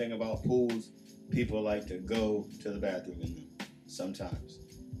know anything about pools, people like to go to the bathroom in them sometimes.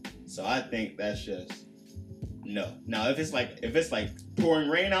 So I think that's just no. Now if it's like pouring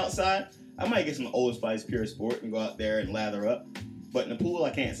rain outside, I might get some Old Spice Pure Sport and go out there and lather up. But in the pool,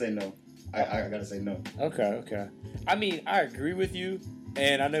 I can't say no. I gotta say no. Okay. I mean, I agree with you,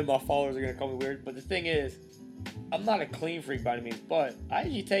 and I know my followers are gonna call me weird, but the thing is, I'm not a clean freak by any means, but I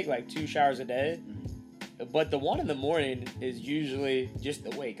usually take like 2 showers a day. But the one in the morning is usually just to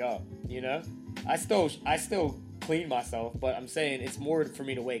wake up, you know? I still clean myself, but I'm saying it's more for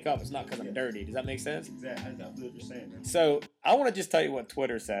me to wake up. It's not because I'm dirty. Does that make sense? Exactly. I feel what you're saying, man. So I want to just tell you what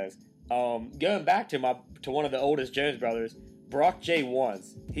Twitter says. Going back to one of the oldest Jones brothers, Brock J.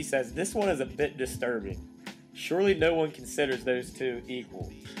 Ones. He says, this one is a bit disturbing. Surely no one considers those two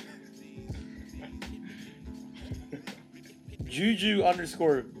equal.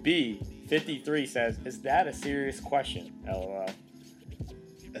 Juju_B53 says, is that a serious question? LOL.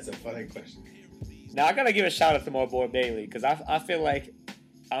 That's a funny question. Now, I got to give a shout out to my boy Bailey, because I feel like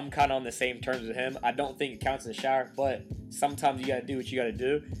I'm kind of on the same terms with him. I don't think it counts as a shower, but sometimes you got to do what you got to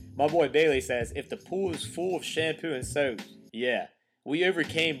do. My boy Bailey says, if the pool is full of shampoo and soap, yeah, we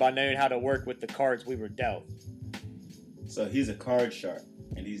overcame by knowing how to work with the cards we were dealt. So he's a card shark,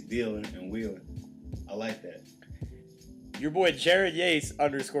 and he's dealing and wheeling. I like that. Your boy Jared Yates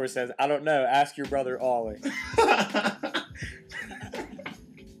 _ says, I don't know, ask your brother Ollie.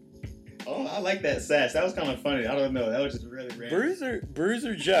 Oh, I like that sash. That was kind of funny. I don't know. That was just really random.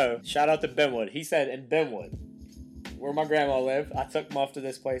 Bruiser Joe, shout out to Benwood. He said, in Benwood, where my grandma lived, I took Muff to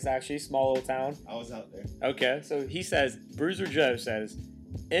this place actually, small little town. I was out there. Okay, so he says, Bruiser Joe says,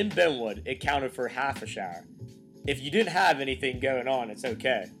 in Benwood, it counted for half a shower. If you didn't have anything going on, it's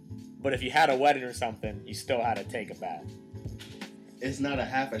okay. But if you had a wedding or something, you still had to take a bath. It's not a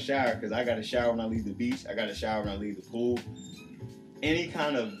half a shower because I got to shower when I leave the beach. I got to shower when I leave the pool. Any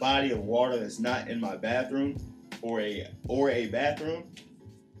kind of body of water that's not in my bathroom or a bathroom,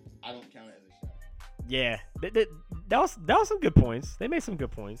 I don't count it as a shower. Yeah, that was some good points. They made some good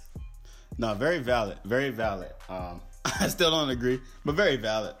points. No, very valid. Very valid. I still don't agree, but very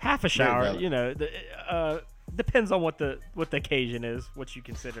valid. Half a shower, you know, depends on what the occasion is, what you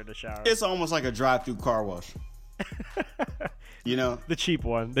consider the shower. It's almost like a drive-through car wash. You know, the cheap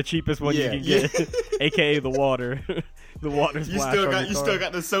one, the cheapest one you can get, aka the water. The water splash. You still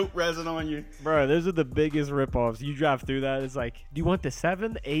got the soap resin on you, bro. Those are the biggest ripoffs. You drive through that, it's like, do you want the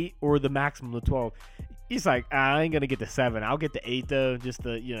 7, 8, or the maximum, the 12? He's like, I ain't gonna get the 7. I'll get the 8 though, just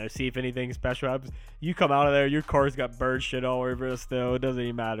to see if anything special happens. You come out of there, your car's got bird shit all over it still. It doesn't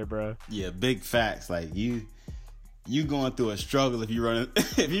even matter, bro. Yeah, big facts. Like you going through a struggle if you running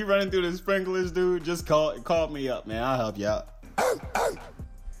through the sprinklers, dude. Just call me up, man. I'll help you out.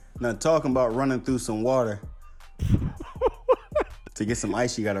 Now talking about running through some water. To get some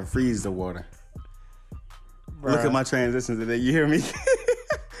ice, you gotta freeze the water. Bruh. Look at my transitions today. You hear me?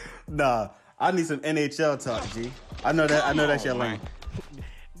 Nah, I need some NHL talk, G. I know that's your lane.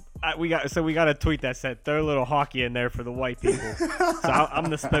 We got a tweet that said throw a little hockey in there for the white people. So I'm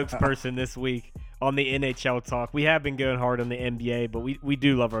the spokesperson this week on the NHL talk. We have been going hard on the NBA, but we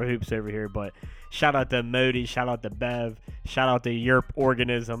do love our hoops over here. But shout out to Modi, shout out to Bev, shout out to Yerp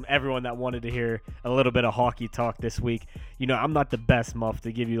Organism, everyone that wanted to hear a little bit of hockey talk this week. I'm not the best Muff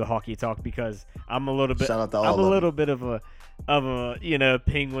to give you the hockey talk because I'm a little bit of a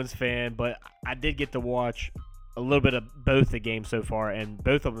Penguins fan, but I did get to watch a little bit of both the games so far, and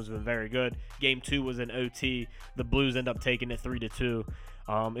both of them have been very good. Game 2 was an OT. The Blues end up taking it 3-2.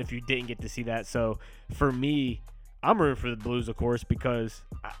 If you didn't get to see that, so for me, I'm rooting for the Blues, of course, because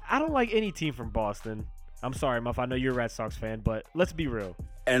I don't like any team from Boston. I'm sorry, Muff. I know you're a Red Sox fan, but let's be real.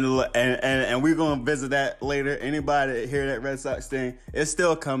 And we're gonna visit that later. Anybody that hear that Red Sox thing, it's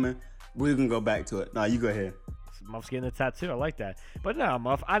still coming. We're gonna go back to it. Nah, you go ahead. Muff's getting a tattoo. I like that. But no,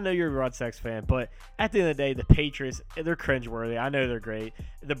 Muff, I know you're a Red Sox fan, but at the end of the day, the Patriots, they're cringeworthy. I know they're great.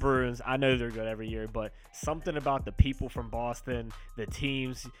 The Bruins, I know they're good every year, but something about the people from Boston, the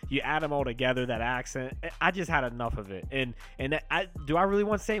teams, you add them all together, that accent, I just had enough of it. Do I really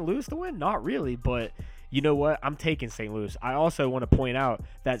want St. Louis to win? Not really, but you know what? I'm taking St. Louis. I also want to point out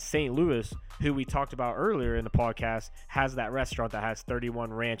that St. Louis, who we talked about earlier in the podcast, has that restaurant that has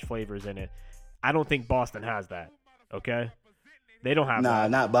 31 ranch flavors in it. I don't think Boston has that. Okay? They don't have that.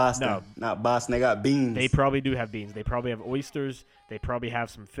 Not Boston. No. Not Boston. They got beans. They probably do have beans. They probably have oysters. They probably have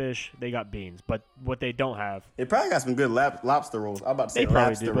some fish. They got beans. But what they don't have... They probably got some good lobster rolls. I'm about to say lobster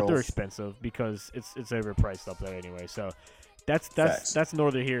rolls. They probably do, but they're expensive because it's overpriced up there anyway. So that's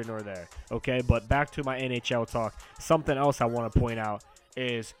neither here nor there. Okay? But back to my NHL talk. Something else I want to point out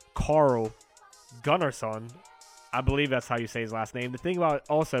is Carl Gunnarsson I believe that's how you say his last name. The thing about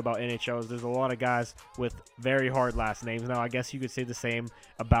NHL is there's a lot of guys with very hard last names. Now, I guess you could say the same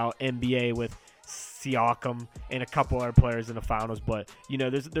about NBA with Siakam and a couple other players in the finals, but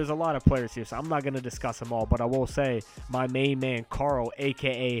there's a lot of players here, so I'm not going to discuss them all. But I will say my main man Carl,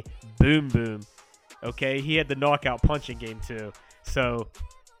 aka Boom Boom, okay, he had the knockout punching game too. So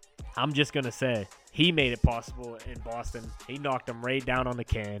I'm just going to say he made it possible in Boston. He knocked him right down on the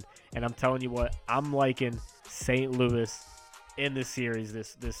can, and I'm telling you what, I'm liking St. Louis in this series.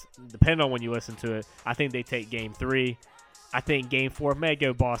 This depending on when you listen to it, I think they take Game 3. I think Game 4 may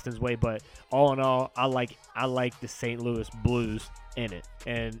go Boston's way, but all in all, I like the St. Louis Blues in it.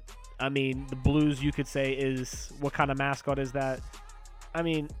 And I mean, the Blues, you could say, is what kind of mascot is that? I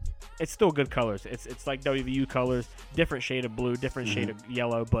mean, it's still good colors. It's like WVU colors, different shade of blue, different shade of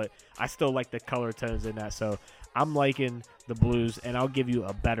yellow, but I still like the color tones in that. So I'm liking the Blues, and I'll give you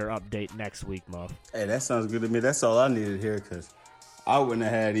a better update next week, Muff. Hey, that sounds good to me. That's all I needed here, because I wouldn't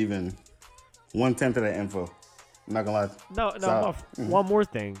have had even 1/10 of that info. I'm not gonna lie. No, Muff, one more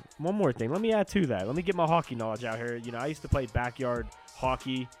thing. Let me add to that. Let me get my hockey knowledge out here. I used to play backyard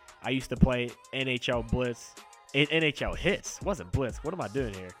hockey. I used to play NHL Blitz. NHL Hits. It wasn't Blitz. What am I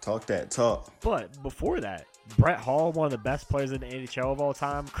doing here? Talk that talk. But before that, Brett Hall, one of the best players in the NHL of all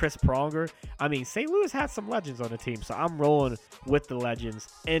time. Chris Pronger. I mean, St. Louis had some legends on the team, so I'm rolling with the legends.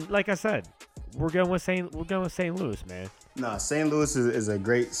 And like I said, we're going with St. Louis, man. Nah, St. Louis is a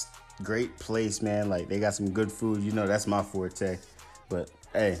great place, man. Like, they got some good food. That's my forte. But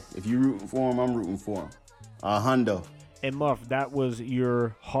hey, if you rooting for them, I'm rooting for them. Hundo. And Muff, that was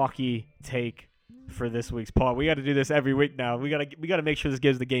your hockey take for this week's pod. We got to do this every week now. We got to make sure this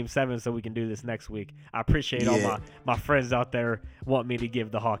gives the Game 7 so we can do this next week. I appreciate all my friends out there want me to give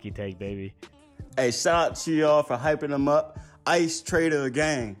the hockey take, baby. Hey, shout out to y'all for hyping them up. Ice Trader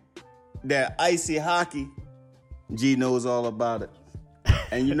Gang. That icy hockey. G knows all about it.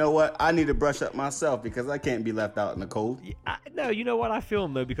 And you know what? I need to brush up myself because I can't be left out in the cold. No, you know what? I feel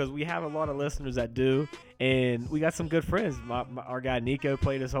them, though, because we have a lot of listeners that do, and we got some good friends. Our guy Nico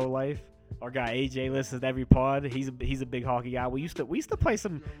played his whole life. Our guy AJ listens to every pod. He's a big hockey guy. We used to play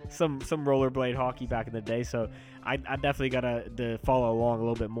some rollerblade hockey back in the day, so I definitely gotta follow along a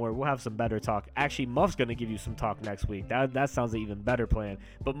little bit more. We'll have some better talk. Actually, Muff's gonna give you some talk next week. That sounds an even better plan.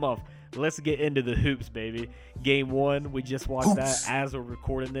 But Muff, let's get into the hoops, baby. Game 1, we just watched that as we're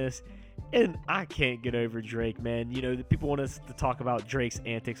recording this. And I can't get over Drake, man. The people want us to talk about Drake's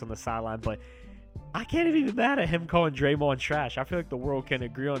antics on the sideline, but I can't even be mad at him calling Draymond trash. I feel like the world can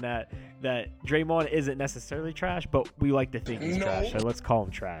agree on that Draymond isn't necessarily trash, but we like to think he's trash, so let's call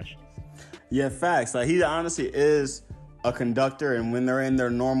him trash. Yeah, facts. Like, he honestly is a conductor, and when they're in their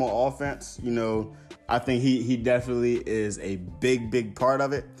normal offense, I think he definitely is a big part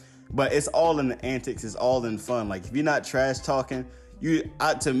of it. But it's all in the antics. It's all in fun. Like, if you're not trash talking,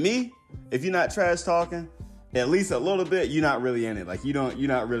 to me, if you're not trash talking, at least a little bit, you're not really in it. Like, you're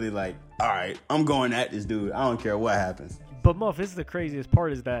not really like, all right, I'm going at this dude. I don't care what happens. But Muff, this is the craziest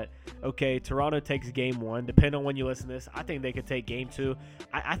part is that, okay, Toronto takes Game 1. Depending on when you listen to this, I think they could take Game 2.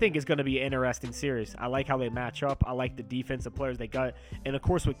 I think it's going to be an interesting series. I like how they match up. I like the defensive players they got. And, of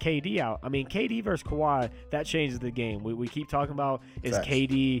course, with KD out, I mean, KD versus Kawhi, that changes the game. We keep talking about, is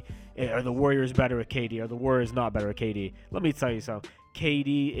KD, are the Warriors better with KD? Are the Warriors not better with KD? Let me tell you something.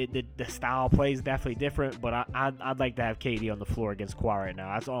 KD, the style play is definitely different, but I'd like to have KD on the floor against Kawhi right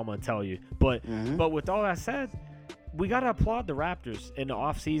now. That's all I'm going to tell you. But with all that said, we got to applaud the Raptors in the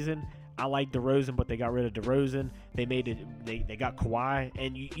offseason. I like DeRozan, but they got rid of DeRozan. They made it. They got Kawhi,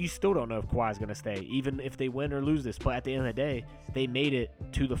 and you still don't know if Kawhi's going to stay, even if they win or lose this. But at the end of the day, they made it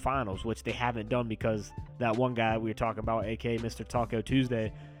to the finals, which they haven't done because that one guy we were talking about, aka Mr. Taco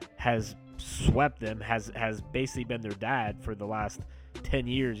Tuesday, has swept them, has basically been their dad for the last 10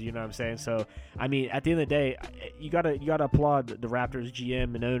 years, you know what I'm saying? So, I mean, at the end of the day, you gotta applaud the Raptors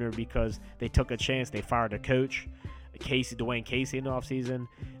GM and owner because they took a chance. They fired a coach, Dwayne Casey, in the offseason.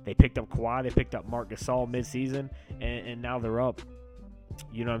 They picked up Kawhi. They picked up Marc Gasol midseason, and now they're up,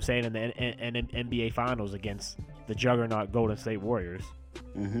 you know what I'm saying, in the NBA Finals against the juggernaut Golden State Warriors.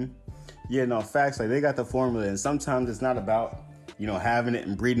 Yeah, no, facts. Like, they got the formula, and sometimes it's not about, having it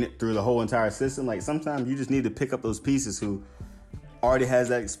and breeding it through the whole entire system. Like, sometimes you just need to pick up those pieces who already has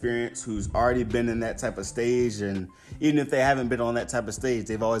that experience, who's already been in that type of stage, and even if they haven't been on that type of stage,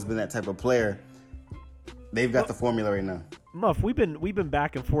 they've always been that type of player. They've got the formula right now. Muff, we've been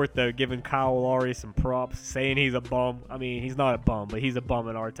back and forth though, giving Kyle Lowry some props, saying he's a bum. I mean, he's not a bum, but he's a bum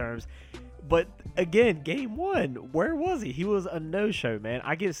in our terms. But again, Game 1, where was he? He was a no-show, man.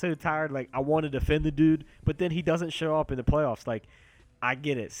 I get so tired. Like, I want to defend the dude, but then he doesn't show up in the playoffs. Like, I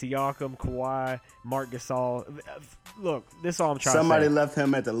get it. Siakam, Kawhi, Marc Gasol. Look, this is all I'm trying Somebody to say. left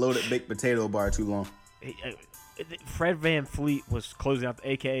him at the loaded baked potato bar too long. Fred VanVleet was closing out,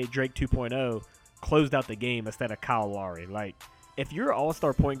 a.k.a. Drake 2.0, closed out the game instead of Kyle Lowry. Like, if you're an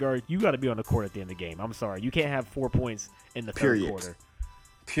all-star point guard, you got to be on the court at the end of the game. I'm sorry. You can't have 4 points in the third quarter.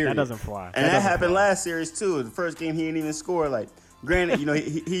 Period. That doesn't fly. And that happened last series too. The first game he didn't even score. Like, granted, you know,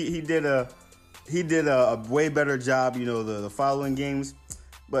 he did a way better job, you know, the following games.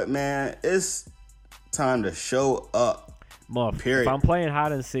 But man, it's time to show up. Muff. Period. If I'm playing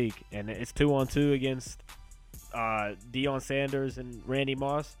hide and seek and it's 2-on-2 against Deion Sanders and Randy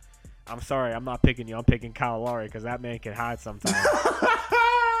Moss, I'm sorry, I'm not picking you. I'm picking Kyle Lowry because that man can hide sometimes.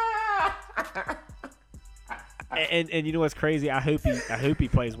 And you know what's crazy? I hope he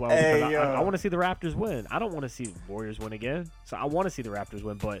plays well because I want to see the Raptors win. I don't want to see the Warriors win again. So I want to see the Raptors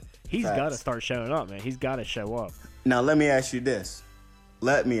win, but he's got to start showing up, man. He's got to show up. Now let me ask you this.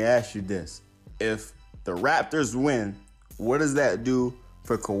 If the Raptors win, what does that do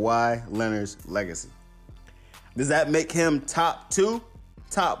for Kawhi Leonard's legacy? Does that make him top 2,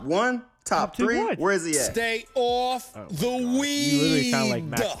 top 1, top 3? What? Where is he at? Stay off the weed. You literally sound like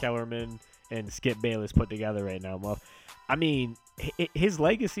Max Kellerman and Skip Bayless put together right now, Muff. I mean, his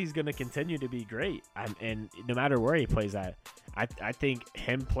legacy is going to continue to be great, and no matter where he plays at, I think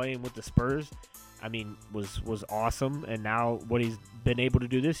him playing with the Spurs, I mean, was awesome. And now what he's been able to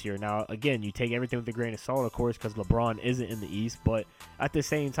do this year. Now, again, you take everything with a grain of salt, of course, because LeBron isn't in the East. But at the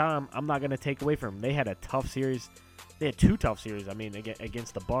same time, I'm not going to take away from him. They had a tough series. They had 2 tough series, I mean,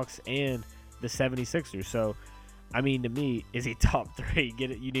 against the Bucks and the 76ers. So, I mean, to me, is he top 3?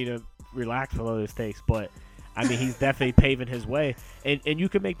 Get it? You need to relax with all those takes. But, I mean, he's definitely paving his way. And you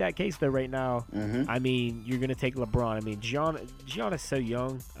can make that case, though, right now. Mm-hmm. I mean, you're going to take LeBron. I mean, Gian is so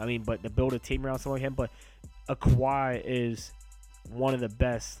young. I mean, but to build a team around someone like him. But a Kawhi is one of the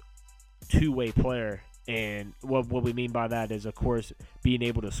best two-way player. And what we mean by that is, of course, being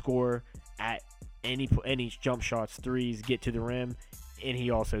able to score at any jump shots, threes, get to the rim. And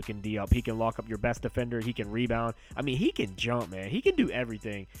he also can D up. He can lock up your best defender. He can rebound. I mean, he can jump, man. He can do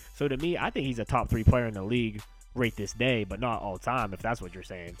everything. So to me, I think he's a top 3 player in the league right this day, but not all time, if that's what you're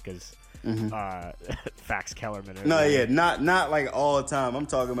saying. Because Fax Kellerman. Not like all the time. I'm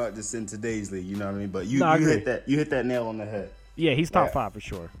talking about just in today's league. You know what I mean? But you hit that nail on the head. Yeah, he's top 5 for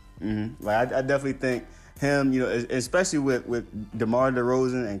sure. Mm-hmm. Like I definitely think him, you know, especially with DeMar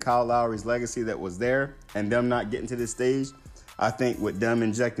DeRozan and Kyle Lowry's legacy that was there, and them not getting to this stage. I think with them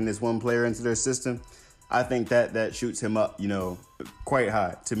injecting this one player into their system, I think that shoots him up, you know, quite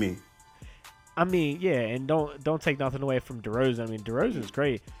high to me. I mean, yeah, and don't take nothing away from DeRozan. I mean, DeRozan's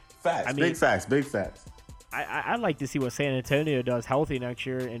great. Facts, I mean, big facts. I'd like to see what San Antonio does healthy next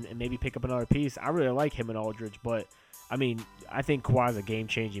year and maybe pick up another piece. I really like him and Aldridge, but, I mean, I think Kawhi's a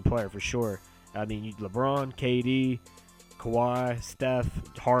game-changing player for sure. I mean, LeBron, KD, Kawhi, Steph,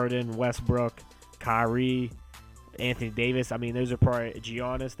 Harden, Westbrook, Kyrie, Anthony Davis. I mean, those are probably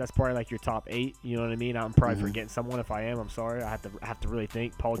Giannis. That's probably like your top 8. You know what I mean? I'm probably forgetting someone. If I am, I'm sorry. I have to really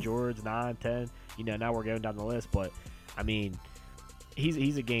think. Paul George, 9, 10. You know, now we're going down the list. But I mean,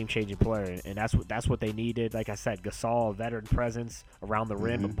 he's a game changing player, and that's what they needed. Like I said, Gasol, veteran presence around the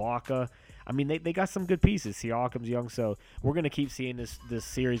rim, Ibaka. I mean, they got some good pieces. Siakam's young, so we're gonna keep seeing this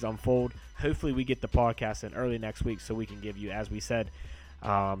series unfold. Hopefully, we get the podcast in early next week so we can give you, as we said,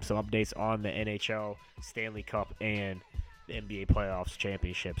 some updates on the NHL, Stanley Cup, and the NBA playoffs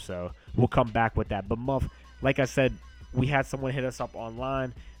championship. So we'll come back with that. But Muff, like I said, we had someone hit us up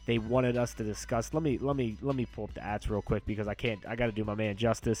online. They wanted us to discuss. Let me pull up the ads real quick because I got to do my man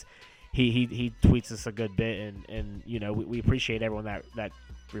justice. He tweets us a good bit, and you know we appreciate everyone that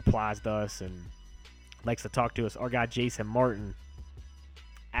replies to us and likes to talk to us. Our guy Jason Martin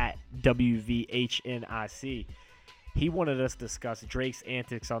at WVHNIC. He wanted us to discuss Drake's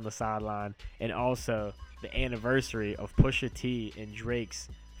antics on the sideline and also the anniversary of Pusha T and Drake's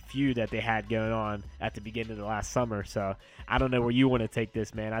feud that they had going on at the beginning of the last summer. So I don't know where you want to take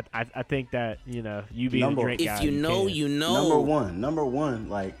this, man. I think that, you know, you being a Drake guy. If you know, you know. Number one,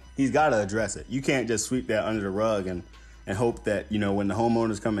 like, he's got to address it. You can't just sweep that under the rug and hope that, you know, when the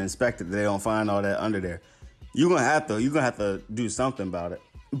homeowners come and inspect it, they don't find all that under there. You're gonna have to do something about it.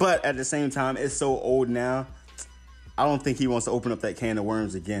 But at the same time, it's so old now. I don't think he wants to open up that can of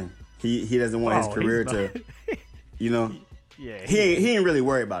worms again. He doesn't want his career to, you know. Yeah, he ain't really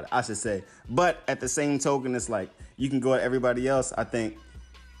worried about it, I should say. But at the same token, it's like you can go at everybody else. I think,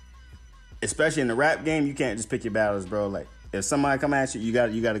 especially in the rap game, you can't just pick your battles, bro. Like if somebody come at you, you got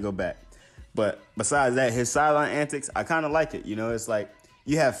to go back. But besides that, his sideline antics, I kind of like it. You know, it's like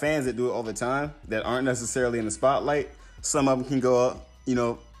you have fans that do it all the time that aren't necessarily in the spotlight. Some of them can go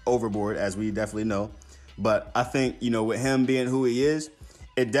overboard, as we definitely know. But I think, with him being who he is,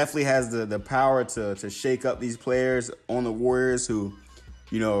 it definitely has the power to shake up these players on the Warriors who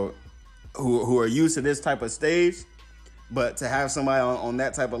are used to this type of stage. But to have somebody on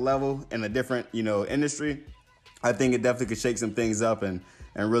that type of level in a different, industry, I think it definitely could shake some things up and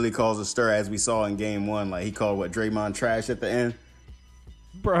really cause a stir, as we saw in Game 1. Like, he called Draymond trash at the end.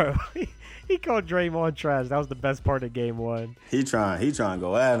 Bro, he called Draymond trash. That was the best part of Game 1. He trying to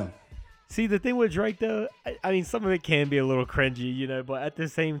go at him. See, the thing with Drake, though, I mean, some of it can be a little cringy, but at the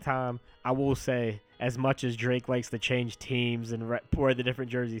same time, I will say, as much as Drake likes to change teams and wear the different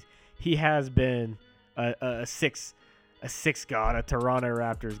jerseys, he has been a six god, a Toronto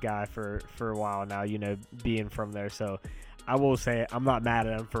Raptors guy for a while now, being from there. So I will say I'm not mad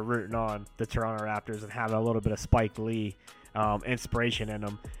at him for rooting on the Toronto Raptors and having a little bit of Spike Lee inspiration in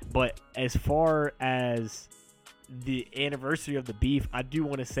them. But as far as the anniversary of the beef, I do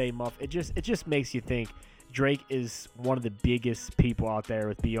want to say, Muff, it just makes you think Drake is one of the biggest people out there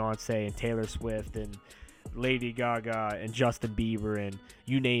with Beyonce and Taylor Swift and Lady Gaga and Justin Bieber and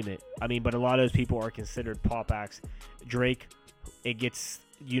you name it. I mean, but a lot of those people are considered pop acts. Drake, it gets,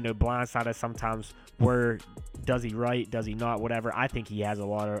 blindsided sometimes. Where does he write? Does he not? Whatever. I think he has a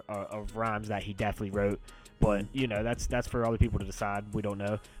lot of rhymes that he definitely wrote. But, that's for other people to decide. We don't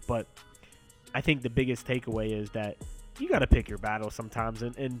know. But I think the biggest takeaway is that you got to pick your battle sometimes.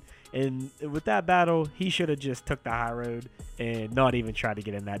 And with that battle, he should have just took the high road and not even tried to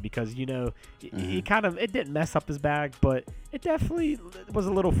get in that because, he it didn't mess up his bag, but it definitely was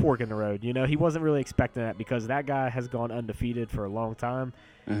a little fork in the road. He wasn't really expecting that because that guy has gone undefeated for a long time.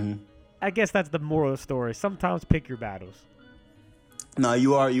 Mm-hmm. I guess that's the moral of the story. Sometimes pick your battles. No,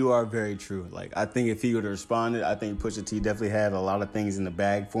 you are very true. Like, I think if he would have responded, I think Pusha T definitely had a lot of things in the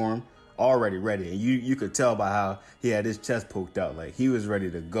bag for him already ready. And you could tell by how he had his chest poked out. Like, he was ready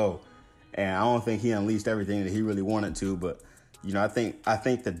to go. And I don't think he unleashed everything that he really wanted to. But, I think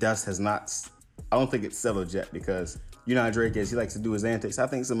the dust has not – I don't think it's settled yet because how Drake is. He likes to do his antics. I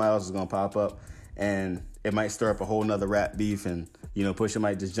think somebody else is going to pop up. And it might stir up a whole nother rap beef. And, Pusha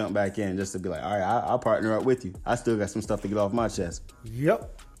might just jump back in just to be like, all right, I'll partner up with you. I still got some stuff to get off my chest.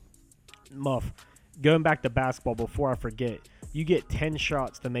 Yep. Muff, going back to basketball before I forget, you get 10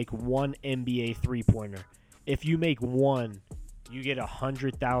 shots to make one NBA three-pointer. If you make one, you get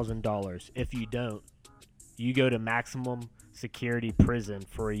 $100,000. If you don't, you go to maximum security prison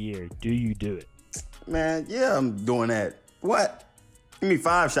for a year. Do you do it? Man, yeah, I'm doing that. What? Give me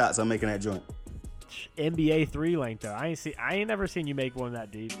 5 shots, I'm making that joint. NBA 3 length though. I ain't never seen you make one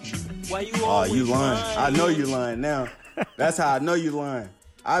that deep. Why you you lying? I know you lying now. That's how I know you lying.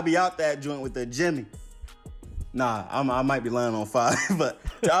 I be out that joint with the Jimmy. Nah, I might be lying on 5, but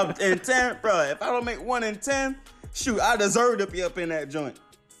in 10, bro. If I don't make 1 in 10, shoot, I deserve to be up in that joint.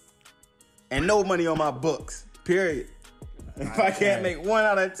 And no money on my books. Period. If I can't make 1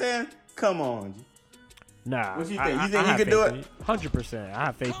 out of 10, come on. Nah. What you think? You think you could do it? 100%. I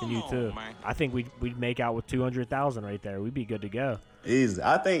have faith in you too. I think we'd make out with 200,000 right there. We'd be good to go. Easy.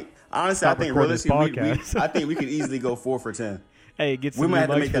 I think realistically, I think we could easily go 4 for 10. Hey, get some new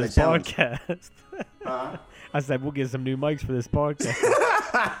mics for this podcast. I said we'll get some new mics for this podcast.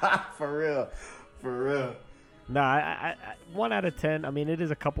 For real. Nah, I 1 out of 10. I mean, it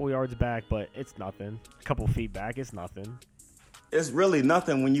is a couple yards back, but it's nothing. A couple feet back, it's nothing. It's really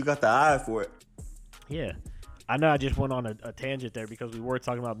nothing when you got the eye for it. Yeah. I know I just went on a tangent there because we were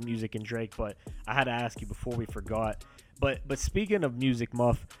talking about music and Drake, but I had to ask you before we forgot. But speaking of music,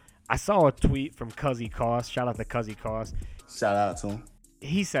 Muff, I saw a tweet from Cuzzy Cost. Shout out to Cuzzy Cost. Shout out to him.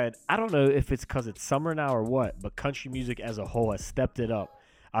 He said, I don't know if it's because it's summer now or what, but country music as a whole has stepped it up.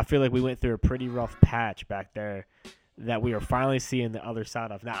 I feel like we went through a pretty rough patch back there that we are finally seeing the other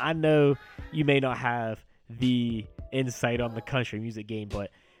side of. Now, I know you may not have the insight on the country music game,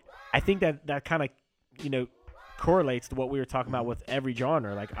 but I think that kind of, correlates to what we were talking about with every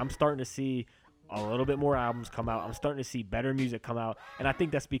genre. Like, I'm starting to see a little bit more albums come out. I'm starting to see better music come out. And I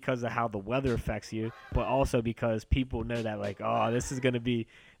think that's because of how the weather affects you, but also because people know that, like, oh, this is going to be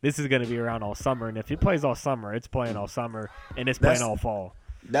around all summer. And if it plays all summer, it's playing all summer, and it's playing all fall.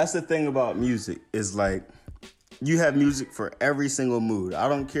 That's the thing about music is, like, you have music for every single mood. I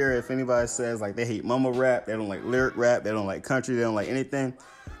don't care if anybody says, like, they hate mumble rap, they don't like lyric rap, they don't like country, they don't like anything.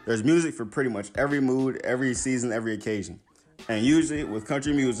 There's music for pretty much every mood, every season, every occasion. And usually with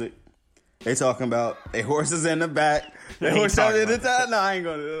country music, they talking about they horses in the back, they horses in the top. No, I ain't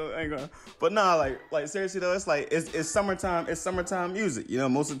gonna. But nah, like seriously though, it's like it's summertime. It's summertime music.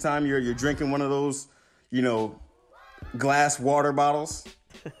 Most of the time you're drinking one of those, glass water bottles.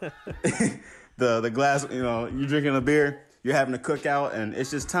 the glass, you're drinking a beer. you're having a cookout, and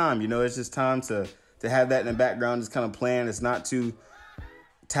it's just time. It's just time to have that in the background, just kind of playing. It's not too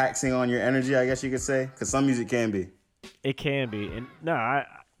taxing on your energy, I guess you could say, because some music can be. It can be, and no,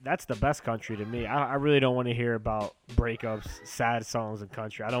 that's the best country to me. I really don't want to hear about breakups, sad songs in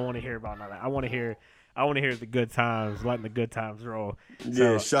country. I don't want to hear about none of that. I want to hear the good times, letting the good times roll.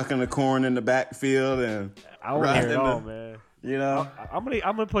 Yeah, shucking the corn in the backfield, and I want to hear it all, man. I'm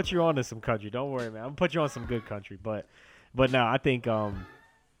gonna put you on to some country. Don't worry, man. I'm gonna put you on some good country. But no, I think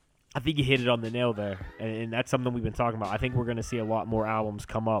you hit it on the nail there, and that's something we've been talking about. I think we're gonna see a lot more albums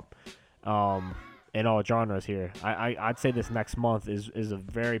come up. In all genres here. I'd say this next month is a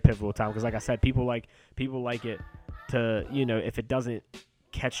very pivotal time because, like I said, people like it to, if it doesn't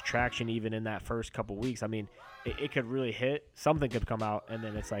catch traction even in that first couple weeks, I mean, it could really hit. Something could come out, and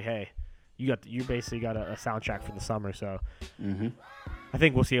then it's like, hey, you basically got a soundtrack for the summer. So I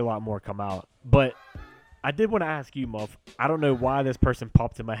think we'll see a lot more come out. But I did want to ask you, Muff. I don't know why this person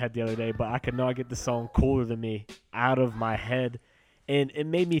popped in my head the other day, but I could not get the song "Cooler Than Me" out of my head. And it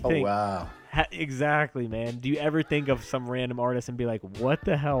made me think, oh, wow. Exactly, man. Do you ever think of some random artist and be like, what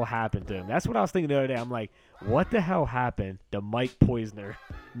the hell happened to him? That's what I was thinking the other day. I'm like, what the hell happened to Mike Poisner,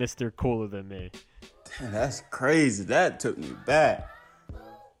 Mr. Cooler Than Me? Damn, that's crazy. That took me back.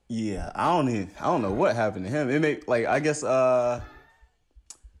 Yeah, I don't know what happened to him. It made, I guess,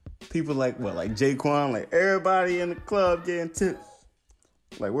 people like Jaquan, like everybody in the club getting tips.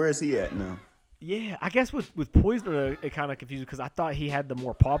 Like, where is he at now? Yeah, I guess with Poisner, it kind of confused because I thought he had the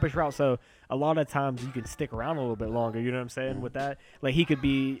more popish route. So a lot of times you can stick around a little bit longer. You know what I'm saying? With that, like he could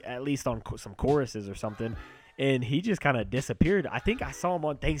be at least on some choruses or something, and he just kind of disappeared. I think I saw him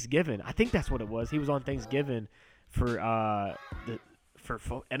on Thanksgiving. I think that's what it was. He was on Thanksgiving for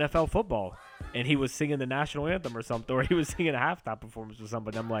NFL football, and he was singing the national anthem or something, or he was singing a halftime performance or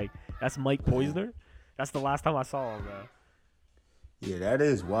something. I'm like, that's Mike Poisner. That's the last time I saw him. Yeah, that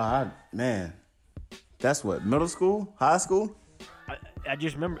is wild, man. That's what, middle school? High school? I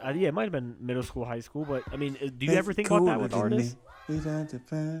just remember, it might have been middle school, high school, but, I mean, do you ever think about that with artists?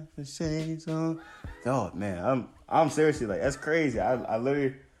 Oh, man, I'm seriously, that's crazy. I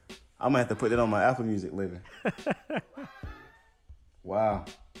literally, I'm going to have to put that on my Apple Music later. Wow.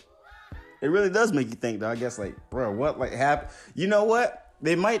 It really does make you think, though. I guess, bro, what, happened? You know what?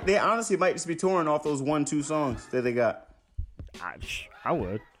 They honestly might just be touring off those 1-2 songs that they got. I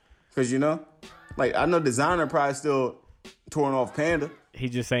would. Because, I know Designer probably still touring off Panda.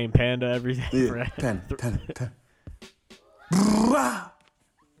 He's just saying Panda every day. Yeah, Panda.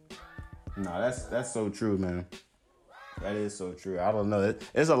 No, that's so true, man. That is so true. I don't know.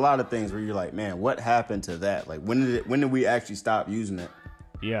 There's a lot of things where you're like, man, what happened to that? Like, when did we actually stop using it?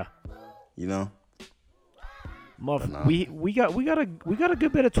 Yeah. Muff, we got a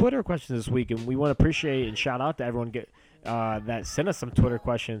good bit of Twitter questions this week, and we want to appreciate and shout out to everyone that sent us some Twitter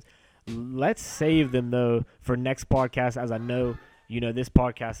questions. Let's save them though for next podcast, as I know this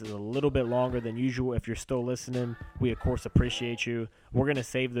podcast is a little bit longer than usual. If you're still listening, we of course appreciate you. We're gonna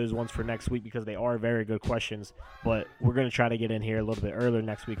save those ones for next week because they are very good questions, but we're gonna try to get in here a little bit earlier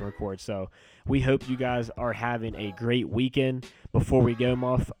next week and record. So we hope you guys are having a great weekend. Before we go,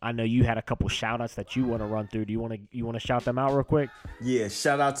 Muff, I know you had a couple shout outs that you want to run through. Do you want to shout them out real quick? Yeah,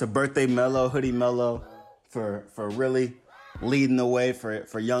 shout out to Birthday Mello, Hoodie Mello for really leading the way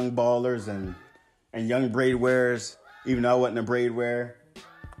for young ballers and young braid wearers, even though I wasn't a braid wearer.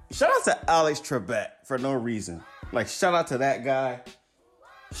 Shout out to Alex Trebek for no reason. Shout out to that guy.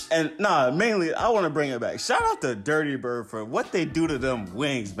 And mainly I want to bring it back. Shout out to Dirty Bird for what they do to them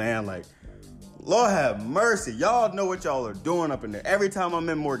wings, man. Lord have mercy. Y'all know what y'all are doing up in there. Every time I'm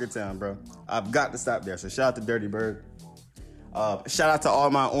in Morgantown, bro, I've got to stop there. So shout out to Dirty Bird. Shout out to all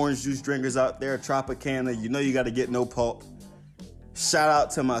my orange juice drinkers out there. Tropicana, you got to get no pulp. Shout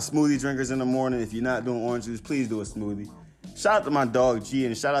out to my smoothie drinkers in the morning. If you're not doing orange juice, please do a smoothie. Shout out to my dog G,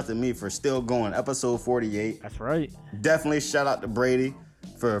 and shout out to me for still going. Episode 48. That's right. Definitely shout out to Brady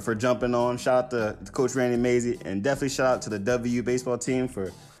for jumping on. Shout out to Coach Randy Mazey, and definitely shout out to the WU baseball team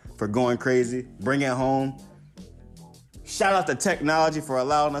for going crazy. Bring it home. Shout out to technology for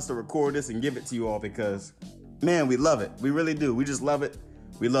allowing us to record this and give it to you all because, man, we love it. We really do. We just love it.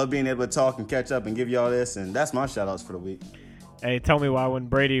 We love being able to talk and catch up and give y'all this, and that's my shout outs for the week. Hey, tell me why when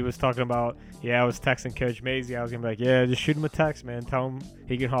Brady was talking about, I was texting Coach Mazey, I was going to be like, just shoot him a text, man. Tell him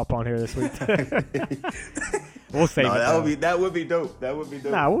he can hop on here this week. We'll save it. That would be dope. That would be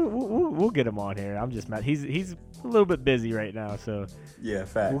dope. Nah, we'll get him on here. I'm just mad. He's a little bit busy right now, so yeah,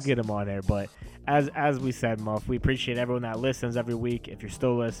 facts. We'll get him on there. But as we said, Muff, we appreciate everyone that listens every week. If you're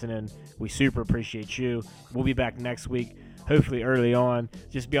still listening, we super appreciate you. We'll be back next week, hopefully early on.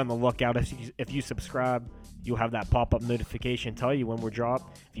 Just be on the lookout if you subscribe. You'll have that pop-up notification tell you when we're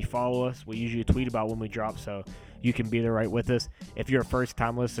dropped. If you follow us, we usually tweet about when we drop, so you can be there right with us. If you're a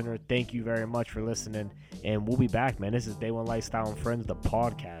first-time listener, thank you very much for listening, and we'll be back, man. This is Day One Lifestyle and Friends, the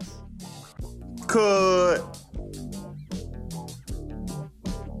podcast. Cut.